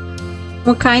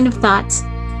 What kind of thoughts?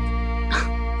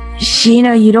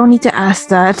 Sheena, you don't need to ask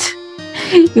that.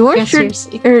 You weren't sure.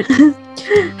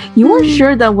 You weren't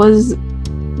sure that was.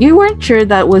 You weren't sure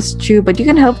that was true, but you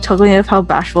can help tugging at how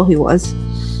bashful he was.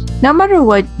 No matter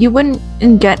what, you wouldn't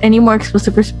get any more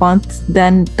explicit response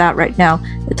than that right now.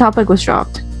 The topic was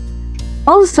dropped.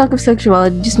 All this talk of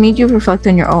sexuality just made you reflect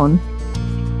on your own.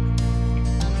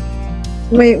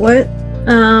 Wait, what?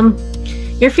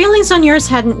 Your feelings on yours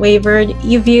hadn't wavered.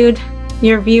 Your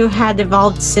view had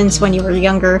evolved since when you were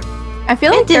younger. I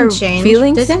feel like didn't change.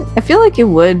 Feelings. I feel like it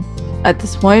would at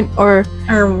this point, or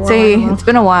say it's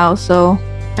been a while. So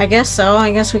I guess so.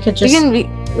 I guess we could just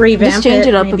revamp just change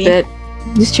it up maybe. a bit.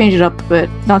 Just change it up a bit,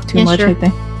 not too much. Sure. I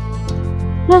think.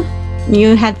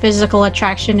 You had physical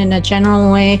attraction in a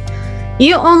general way.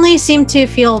 You only seem to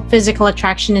feel physical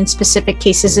attraction in specific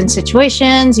cases and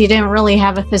situations. You didn't really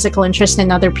have a physical interest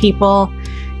in other people.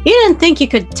 You didn't think you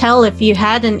could tell if you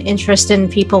had an interest in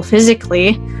people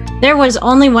physically. There was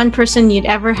only one person you'd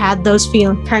ever had those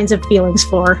kinds of feelings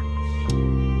for.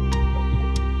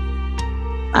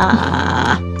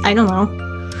 I don't know.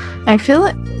 I feel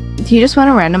like. Do you just want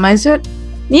to randomize it?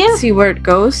 Yeah. See where it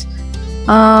goes.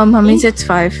 How many is it? It's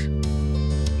 5.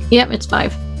 Yep, it's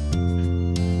 5.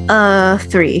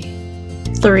 3.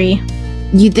 3.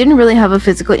 You didn't really have a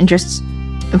physical interest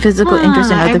in other people.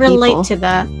 I relate to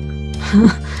that.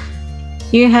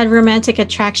 You had romantic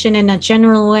attraction in a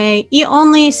general way. You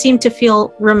only seemed to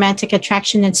feel romantic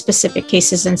attraction in specific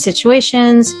cases and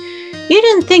situations. You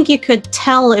didn't think you could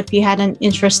tell if you had an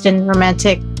interest in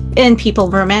people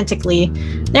romantically.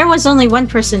 There was only one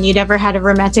person you'd ever had a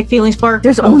romantic feelings for.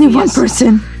 There's only one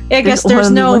person. I guess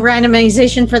there's no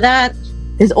randomization for that.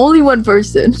 There's only one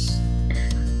person.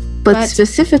 But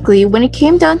specifically, when it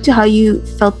came down to how you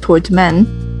felt towards men,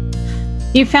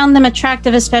 you found them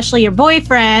attractive, especially your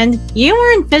boyfriend. You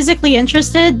weren't physically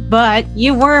interested, but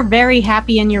you were very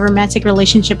happy in your romantic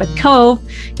relationship with Cove.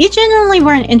 You generally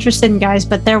weren't interested in guys,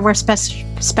 but there were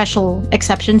special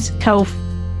exceptions. Cove.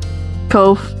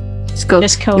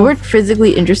 Just Cove. You weren't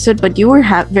physically interested, but you were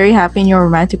very happy in your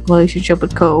romantic relationship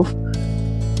with Cove.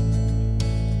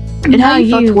 And how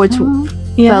you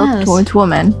felt towards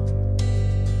women.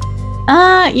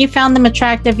 You found them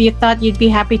attractive. You thought you'd be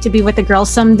happy to be with a girl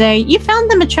someday. You found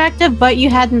them attractive, but you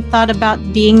hadn't thought about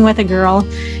being with a girl.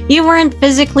 You weren't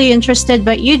physically interested,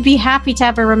 but you'd be happy to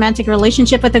have a romantic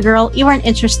relationship with a girl. You weren't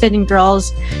interested in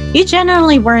girls. You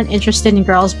generally weren't interested in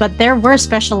girls, but there were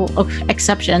special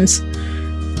exceptions.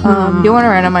 Do you want to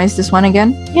randomize this one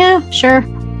again? Yeah, sure.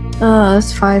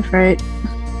 That's 5, right?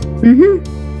 Mm-hmm.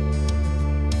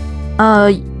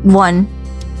 1.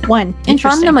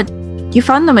 Interesting. You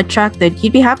found them attractive.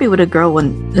 You'd be happy with a girl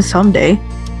someday.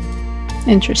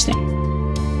 Interesting.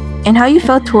 And how you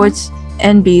felt towards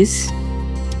NBs.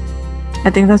 I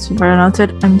think that's what I pronounced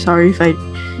it. I'm sorry if I...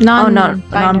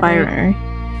 non-binary.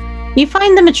 You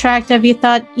find them attractive. You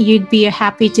thought you'd be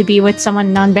happy to be with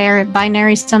someone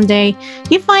non-binary someday.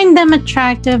 You find them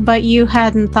attractive, but you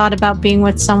hadn't thought about being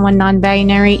with someone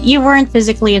non-binary. You weren't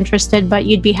physically interested, but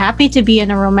you'd be happy to be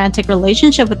in a romantic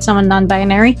relationship with someone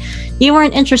non-binary. You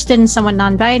weren't interested in someone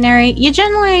non-binary. You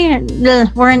generally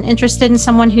weren't interested in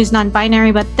someone who's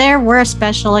non-binary, but there were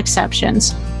special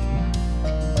exceptions.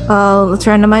 Let's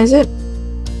randomize it.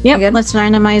 Yep, Again? let's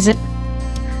randomize it.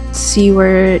 See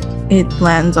where it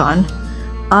lands on.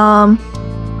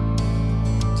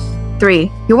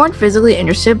 3. You weren't physically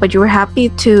interested, but you were happy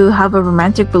to have a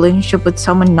romantic relationship with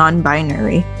someone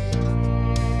non-binary.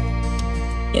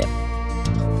 Yeah.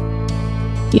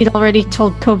 You'd already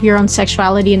told Cove your own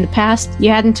sexuality in the past. You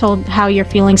hadn't told how your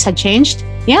feelings had changed.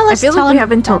 Yeah, let's I feel tell like we him.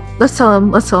 haven't told. Let's tell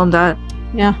him that.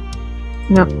 Yeah.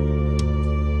 Yep.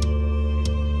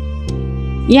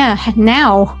 Yeah,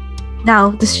 now.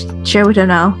 Now, just share with him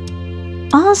now.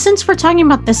 Since we're talking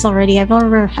about this already,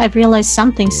 I've realized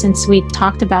something since we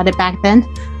talked about it back then.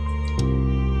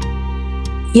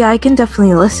 Yeah, I can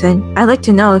definitely listen. I'd like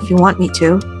to know if you want me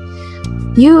to.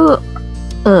 You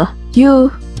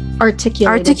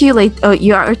articulate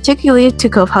to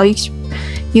Cove how you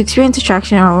experience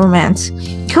attraction or romance.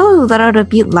 Cove let out a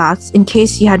beat laugh in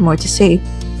case he had more to say.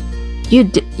 You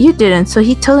didn't, so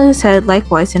he tilted his head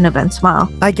likewise in a bent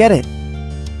smile. I get it.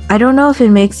 I don't know if it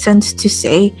makes sense to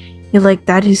say like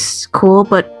that is cool,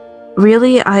 but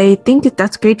really, I think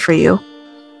that's great for you.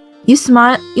 You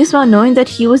smiled knowing that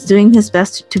he was doing his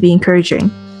best to be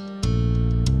encouraging.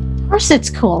 Of course it's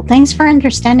cool. Thanks for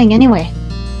understanding anyway.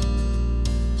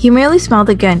 He merely smiled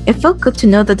again. It felt good to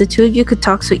know that the two of you could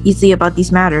talk so easily about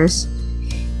these matters.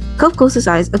 Cove closed his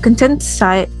eyes. A content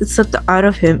sigh slipped out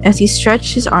of him as he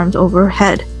stretched his arms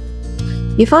overhead.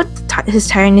 You felt his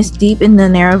tiredness deep in the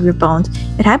narrow of your bones.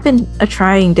 It had been a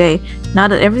trying day, now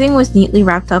that everything was neatly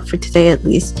wrapped up for today at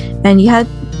least, and you had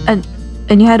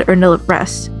earned a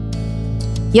rest.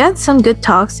 You had some good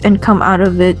talks and come out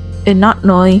of it and not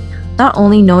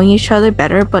only knowing each other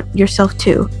better, but yourself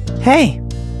too. Hey,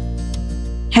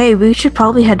 we should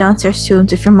probably head downstairs soon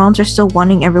if your moms are still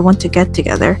wanting everyone to get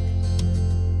together.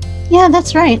 Yeah,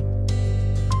 that's right.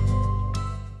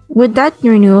 With that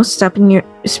renewal step in your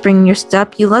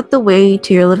step, you led the way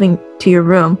to your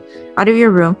room. Out of your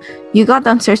room, you got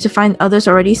downstairs to find others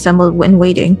already assembled and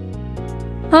waiting.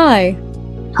 Hi.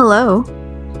 Hello.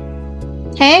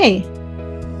 Hey.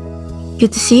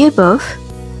 Good to see you both.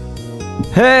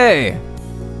 Hey!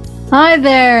 Hi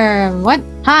there. What?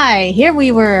 Hi. Here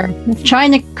we were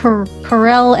trying to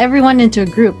corral everyone into a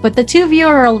group, but the two of you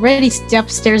are already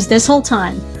upstairs this whole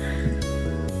time.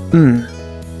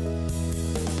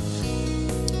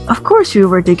 Of course we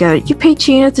were together. You paid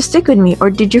Sheena to stick with me, or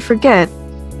did you forget?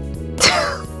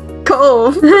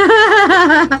 Cove.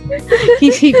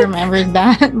 he remembered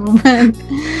that moment.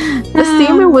 The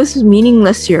statement was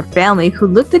meaningless to your family, who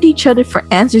looked at each other for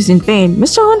answers in vain.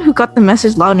 Mr. Hon, who got the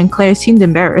message loud and clear, seemed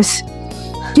embarrassed.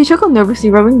 He chuckled nervously,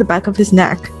 rubbing the back of his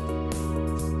neck.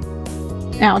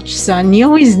 Ouch, son. You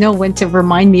always know when to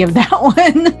remind me of that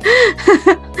one.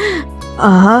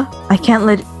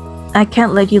 I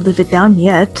can't let you live it down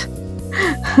yet.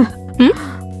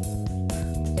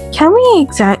 Can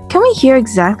we hear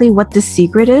exactly what the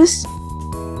secret is?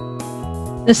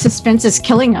 The suspense is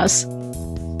killing us.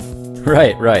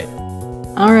 Right.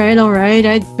 All right.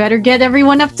 I'd better get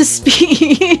everyone up to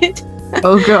speed.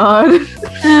 Oh god.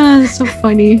 That's so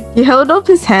funny. He held up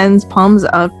his hands, palms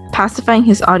up, pacifying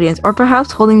his audience, or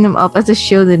perhaps holding them up as a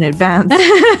shield in advance.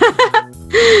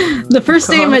 The first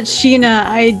day I met Sheena,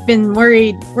 I'd been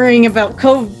worrying about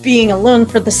Cove being alone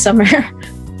for the summer.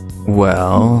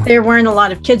 well... There weren't a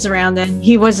lot of kids around, and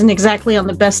he wasn't exactly on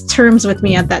the best terms with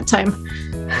me at that time.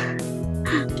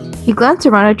 He glanced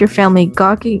around at your family,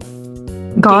 gauging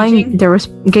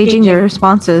their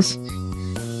responses.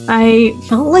 I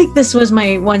felt like this was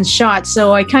my one shot,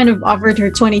 so I kind of offered her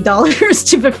 $20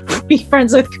 to be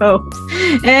friends with Cove,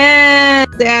 and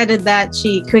added that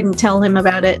she couldn't tell him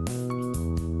about it.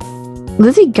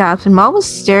 Lizzie gasped, and Mom was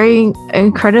staring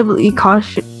incredulously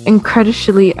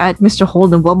at Mr.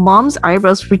 Holden, while Mom's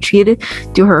eyebrows retreated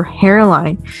to her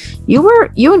hairline. You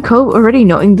and Cove already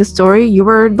knowing the story. You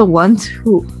were the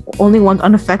only ones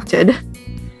unaffected.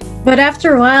 But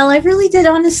after a while, I really did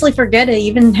honestly forget it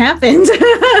even happened.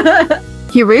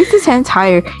 He raised his hands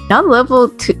higher, now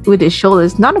level with his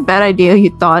shoulders. Not a bad idea, he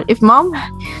thought. If Mom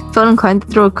felt inclined to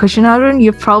throw a cushion at him,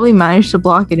 you probably managed to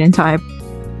block it in time.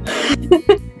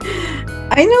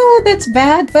 I know that's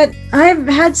bad, but I've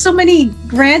had so many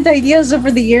grand ideas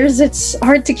over the years, it's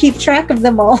hard to keep track of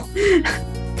them all.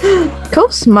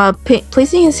 Cove smiled,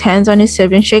 placing his hands on his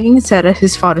hip and shaking his head at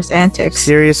his father's antics.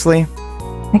 Seriously?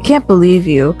 I can't believe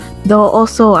you, though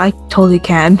also I totally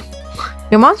can.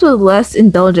 Your mom's was less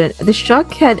indulgent. The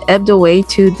shock had ebbed away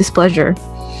to displeasure.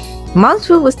 Mom's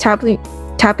foot was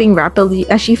tapping rapidly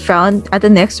as she frowned at the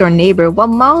next door neighbor, while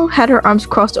Mom had her arms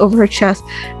crossed over her chest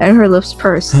and her lips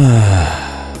pursed.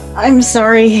 I'm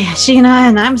sorry, Sheena,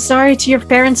 and I'm sorry to your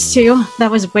parents too.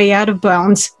 That was way out of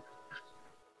bounds.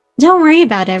 Don't worry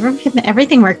about it.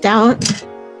 Everything worked out.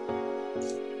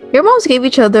 Your moms gave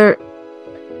each other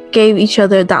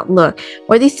that look,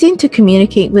 where they seemed to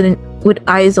communicate with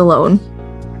eyes alone.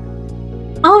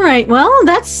 Alright, well,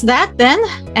 that's that then.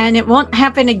 And it won't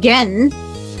happen again.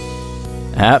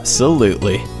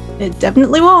 Absolutely. It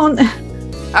definitely won't.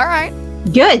 Alright.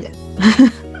 Good.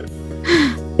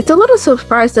 It's a little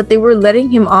surprised that they were letting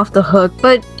him off the hook,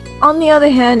 but on the other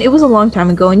hand, it was a long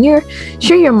time ago, and you're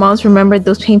sure your moms remembered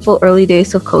those painful early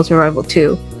days of Cole's arrival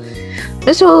too.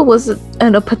 Mr. Ho wasn't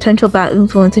a potential bad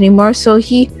influence anymore, so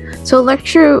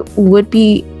lecture would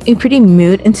be in pretty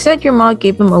mood. Instead, your mom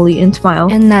gave him a lean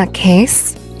smile. In that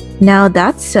case, now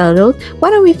that's settled,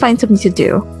 why don't we find something to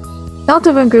do? Nods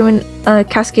of agreement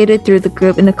cascaded through the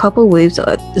group in a couple waves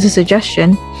as a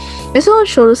suggestion. Mr. Ho's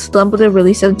shoulders slumped with a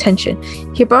release of tension.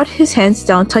 He brought his hands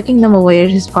down, tucking them away in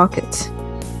his pockets.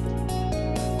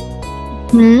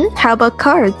 How about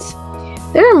cards?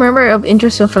 There were a murmur of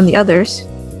interest from the others.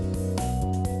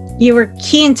 You were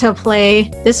keen to play.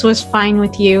 This was fine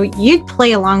with you. You'd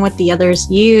play along with the others.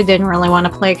 You didn't really want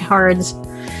to play cards.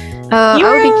 I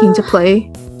would be keen to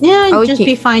play. Yeah, I'd just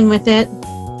be fine with it.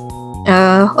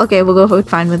 Okay, we'll go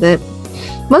fine with it.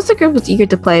 Most of the group was eager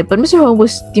to play, but Mr. Ho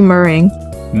was demurring.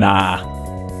 Nah.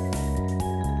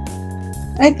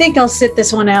 I think I'll sit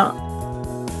this one out.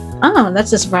 Oh,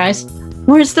 that's a surprise.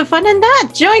 Where's the fun in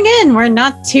that? Join in. We're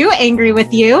not too angry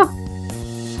with you.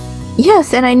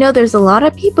 Yes, and I know there's a lot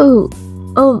of people who...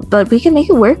 Oh, but we can make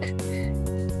it work.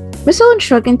 Mr. Owen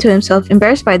shrugged into himself,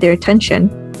 embarrassed by their attention.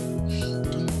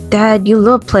 Dad, you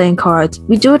love playing cards.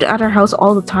 We do it at our house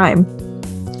all the time.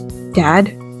 Dad?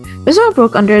 Mr. Owen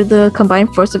broke under the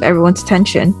combined force of everyone's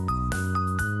attention.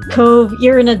 Cove,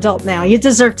 you're an adult now. You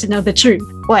deserve to know the truth.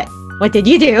 What? What did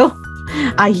you do?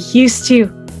 I used to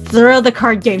throw the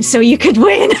card game so you could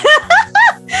win.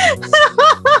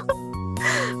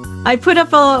 I put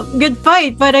up a good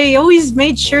fight, but I always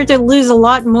made sure to lose a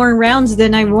lot more rounds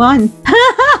than I won.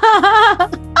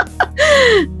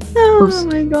 Oh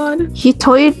my god. He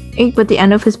toyed with the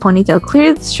end of his ponytail,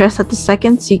 clearly stressed at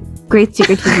the great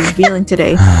secret he was revealing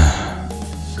today.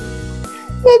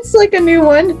 That's like a new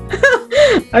one.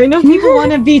 I know people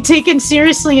want to be taken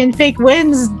seriously and fake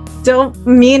wins don't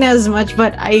mean as much,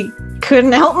 but I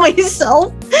couldn't help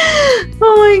myself.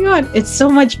 Oh my god. It's so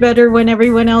much better when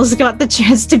everyone else got the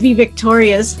chance to be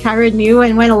victorious. Kara knew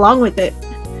and went along with it.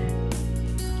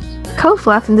 Cove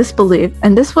laughed in disbelief,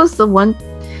 and this was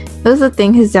the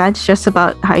thing his dad stressed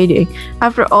about hiding,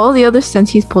 after all the other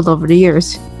stunts he's pulled over the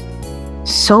years.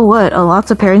 So what? Lots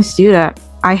of parents do that.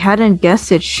 I hadn't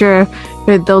guessed it, sure,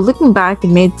 but though looking back, it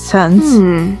made sense.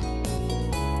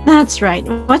 That's right.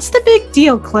 What's the big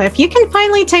deal, Cliff? You can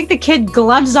finally take the kid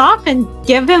gloves off and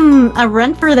give him a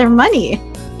run for their money.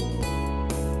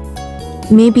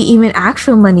 Maybe even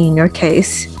actual money in your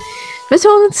case. Mr.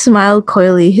 Holland smiled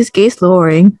coyly, his gaze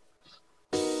lowering.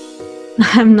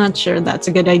 I'm not sure that's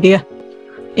a good idea.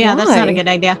 Yeah, that's not a good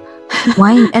idea.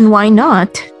 Why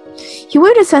not? He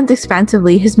waved his hands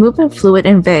expansively, his movement fluid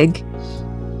and vague.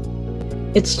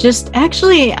 It's just,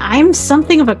 actually, I'm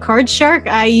something of a card shark.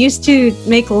 I used to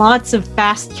make lots of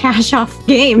fast cash off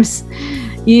games.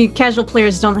 You casual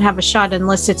players don't have a shot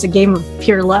unless it's a game of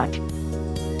pure luck.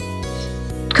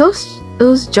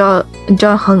 Cove's jaw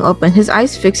hung open, his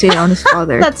eyes fixated on his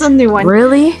father. That's a new one.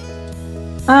 Really?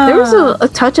 There was a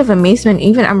touch of amazement,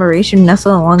 even admiration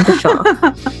nestled along the jaw.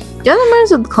 The other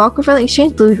members of the Clockwork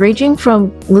exchanged blues, ranging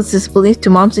from Liz's disbelief to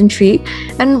Mom's intrigue,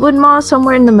 and with Ma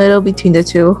somewhere in the middle between the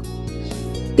two.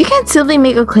 You can't simply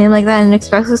make a claim like that and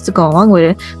expect us to go along with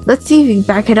it. Let's see if you can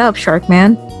back it up, Shark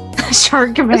Man.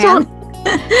 Shark Man.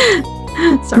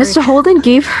 Mr. Holden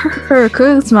gave her a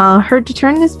quick smile. Her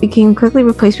determinedness became quickly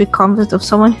replaced with confidence of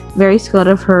someone very scared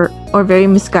of her or very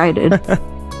misguided.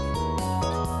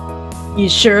 You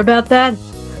sure about that?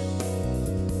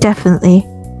 Definitely.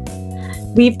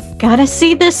 We've got to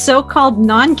see this so-called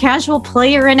non-casual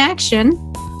player in action.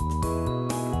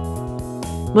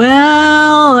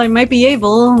 Well, I might be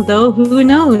able, though who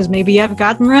knows, maybe I've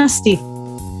gotten rusty.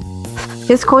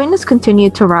 His coyness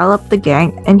continued to rile up the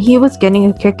gang, and he was getting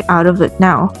a kick out of it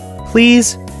now.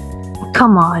 Please?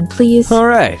 Come on, please.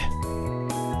 Alright.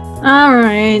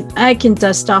 Alright, I can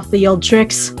dust off the old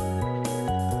tricks.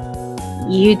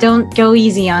 You don't go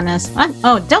easy on us. What?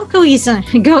 Oh, don't go easy.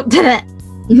 Go to that.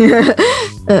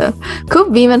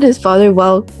 Coop beamed at his father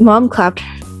while Mom clapped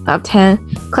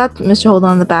Mr. Holden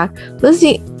on the back.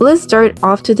 Liz darted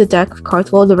off to the deck of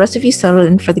cards while the rest of you settled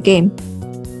in for the game.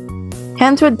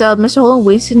 Hands were dealt. Mr. Holden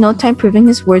wasted no time proving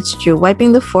his words true,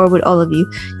 wiping the floor with all of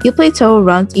you. You played several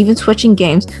rounds, even switching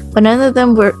games, but none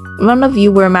of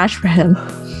you were a match for him.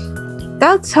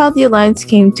 That's how the alliance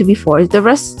came to be forged. The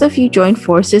rest of you joined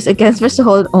forces against Mr.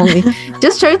 Holden only,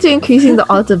 just trying to increasing the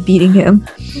odds of beating him.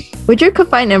 With your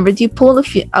confined numbers, you pulled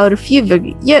out a few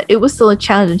victories, yet it was still a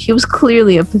challenge. He was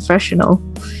clearly a professional.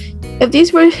 If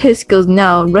these were his skills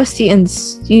now, rusty and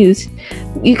used,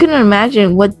 you can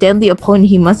imagine what deadly opponent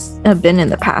he must have been in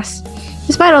the past.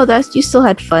 Despite all that, you still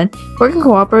had fun. Working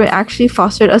cooperatively actually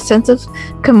fostered a sense of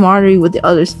camaraderie with the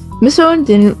others. Mr. Owen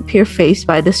didn't appear faced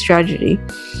by this tragedy.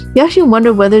 You actually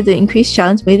wondered whether the increased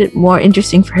challenge made it more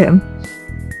interesting for him.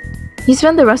 You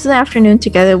spent the rest of the afternoon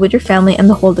together with your family and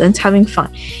the Holdens, having fun.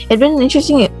 It had been an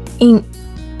interesting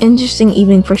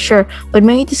evening for sure, with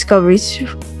many discoveries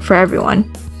for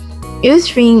everyone. It was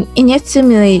freeing and yet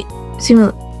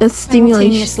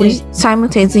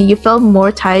simultaneously. You felt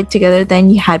more tied together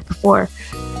than you had before.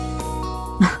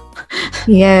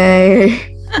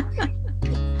 Yay!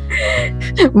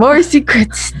 More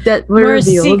secrets that were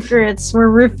revealed. More secrets were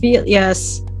revealed.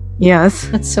 Yes. Yes.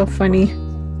 That's so funny.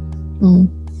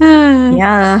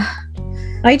 Yeah.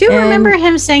 I do remember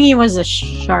him saying he was a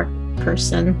shark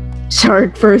person.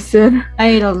 Shark person?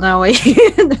 I don't know.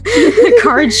 The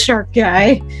card shark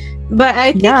guy. But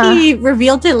I think he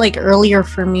revealed it like earlier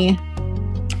for me.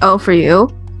 Oh, for you?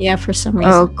 Yeah, for some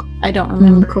reason. Oh, I don't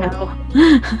remember how.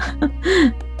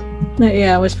 But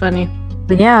yeah, it was funny.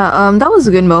 But yeah, that was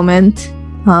a good moment.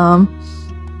 I'm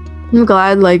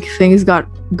glad like things got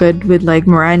good with like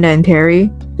Miranda and Terry.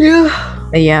 Yeah.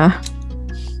 Yeah.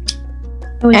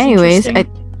 Anyways, I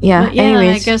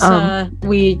guess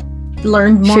we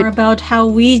learned more about how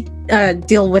we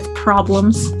deal with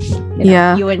problems.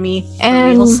 You and me.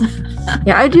 And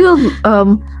yeah, I do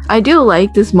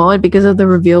like this moment because of the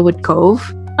reveal with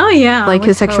Cove. Oh yeah, like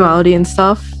his sexuality and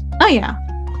stuff. Oh yeah.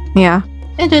 Yeah.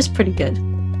 It is pretty good.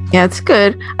 Yeah, it's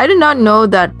good. I did not know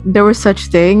that there was such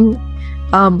thing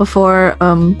before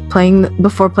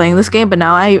playing this game, but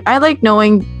now I like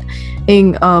knowing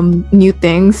new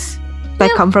things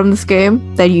that come from this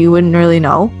game that you wouldn't really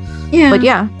know. Yeah. But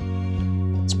yeah.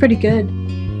 It's pretty good.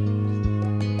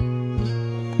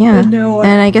 Yeah.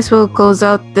 And I guess we'll close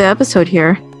out the episode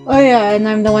here. Oh yeah, and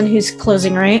I'm the one who's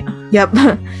closing, right? Yep.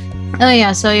 Oh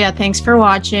yeah, so yeah, thanks for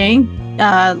watching.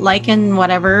 Like and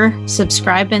whatever,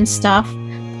 subscribe and stuff.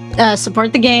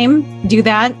 Support the game. Do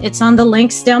that. It's on the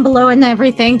links down below and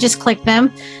everything. Just click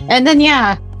them. And then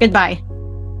yeah, goodbye.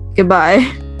 Goodbye.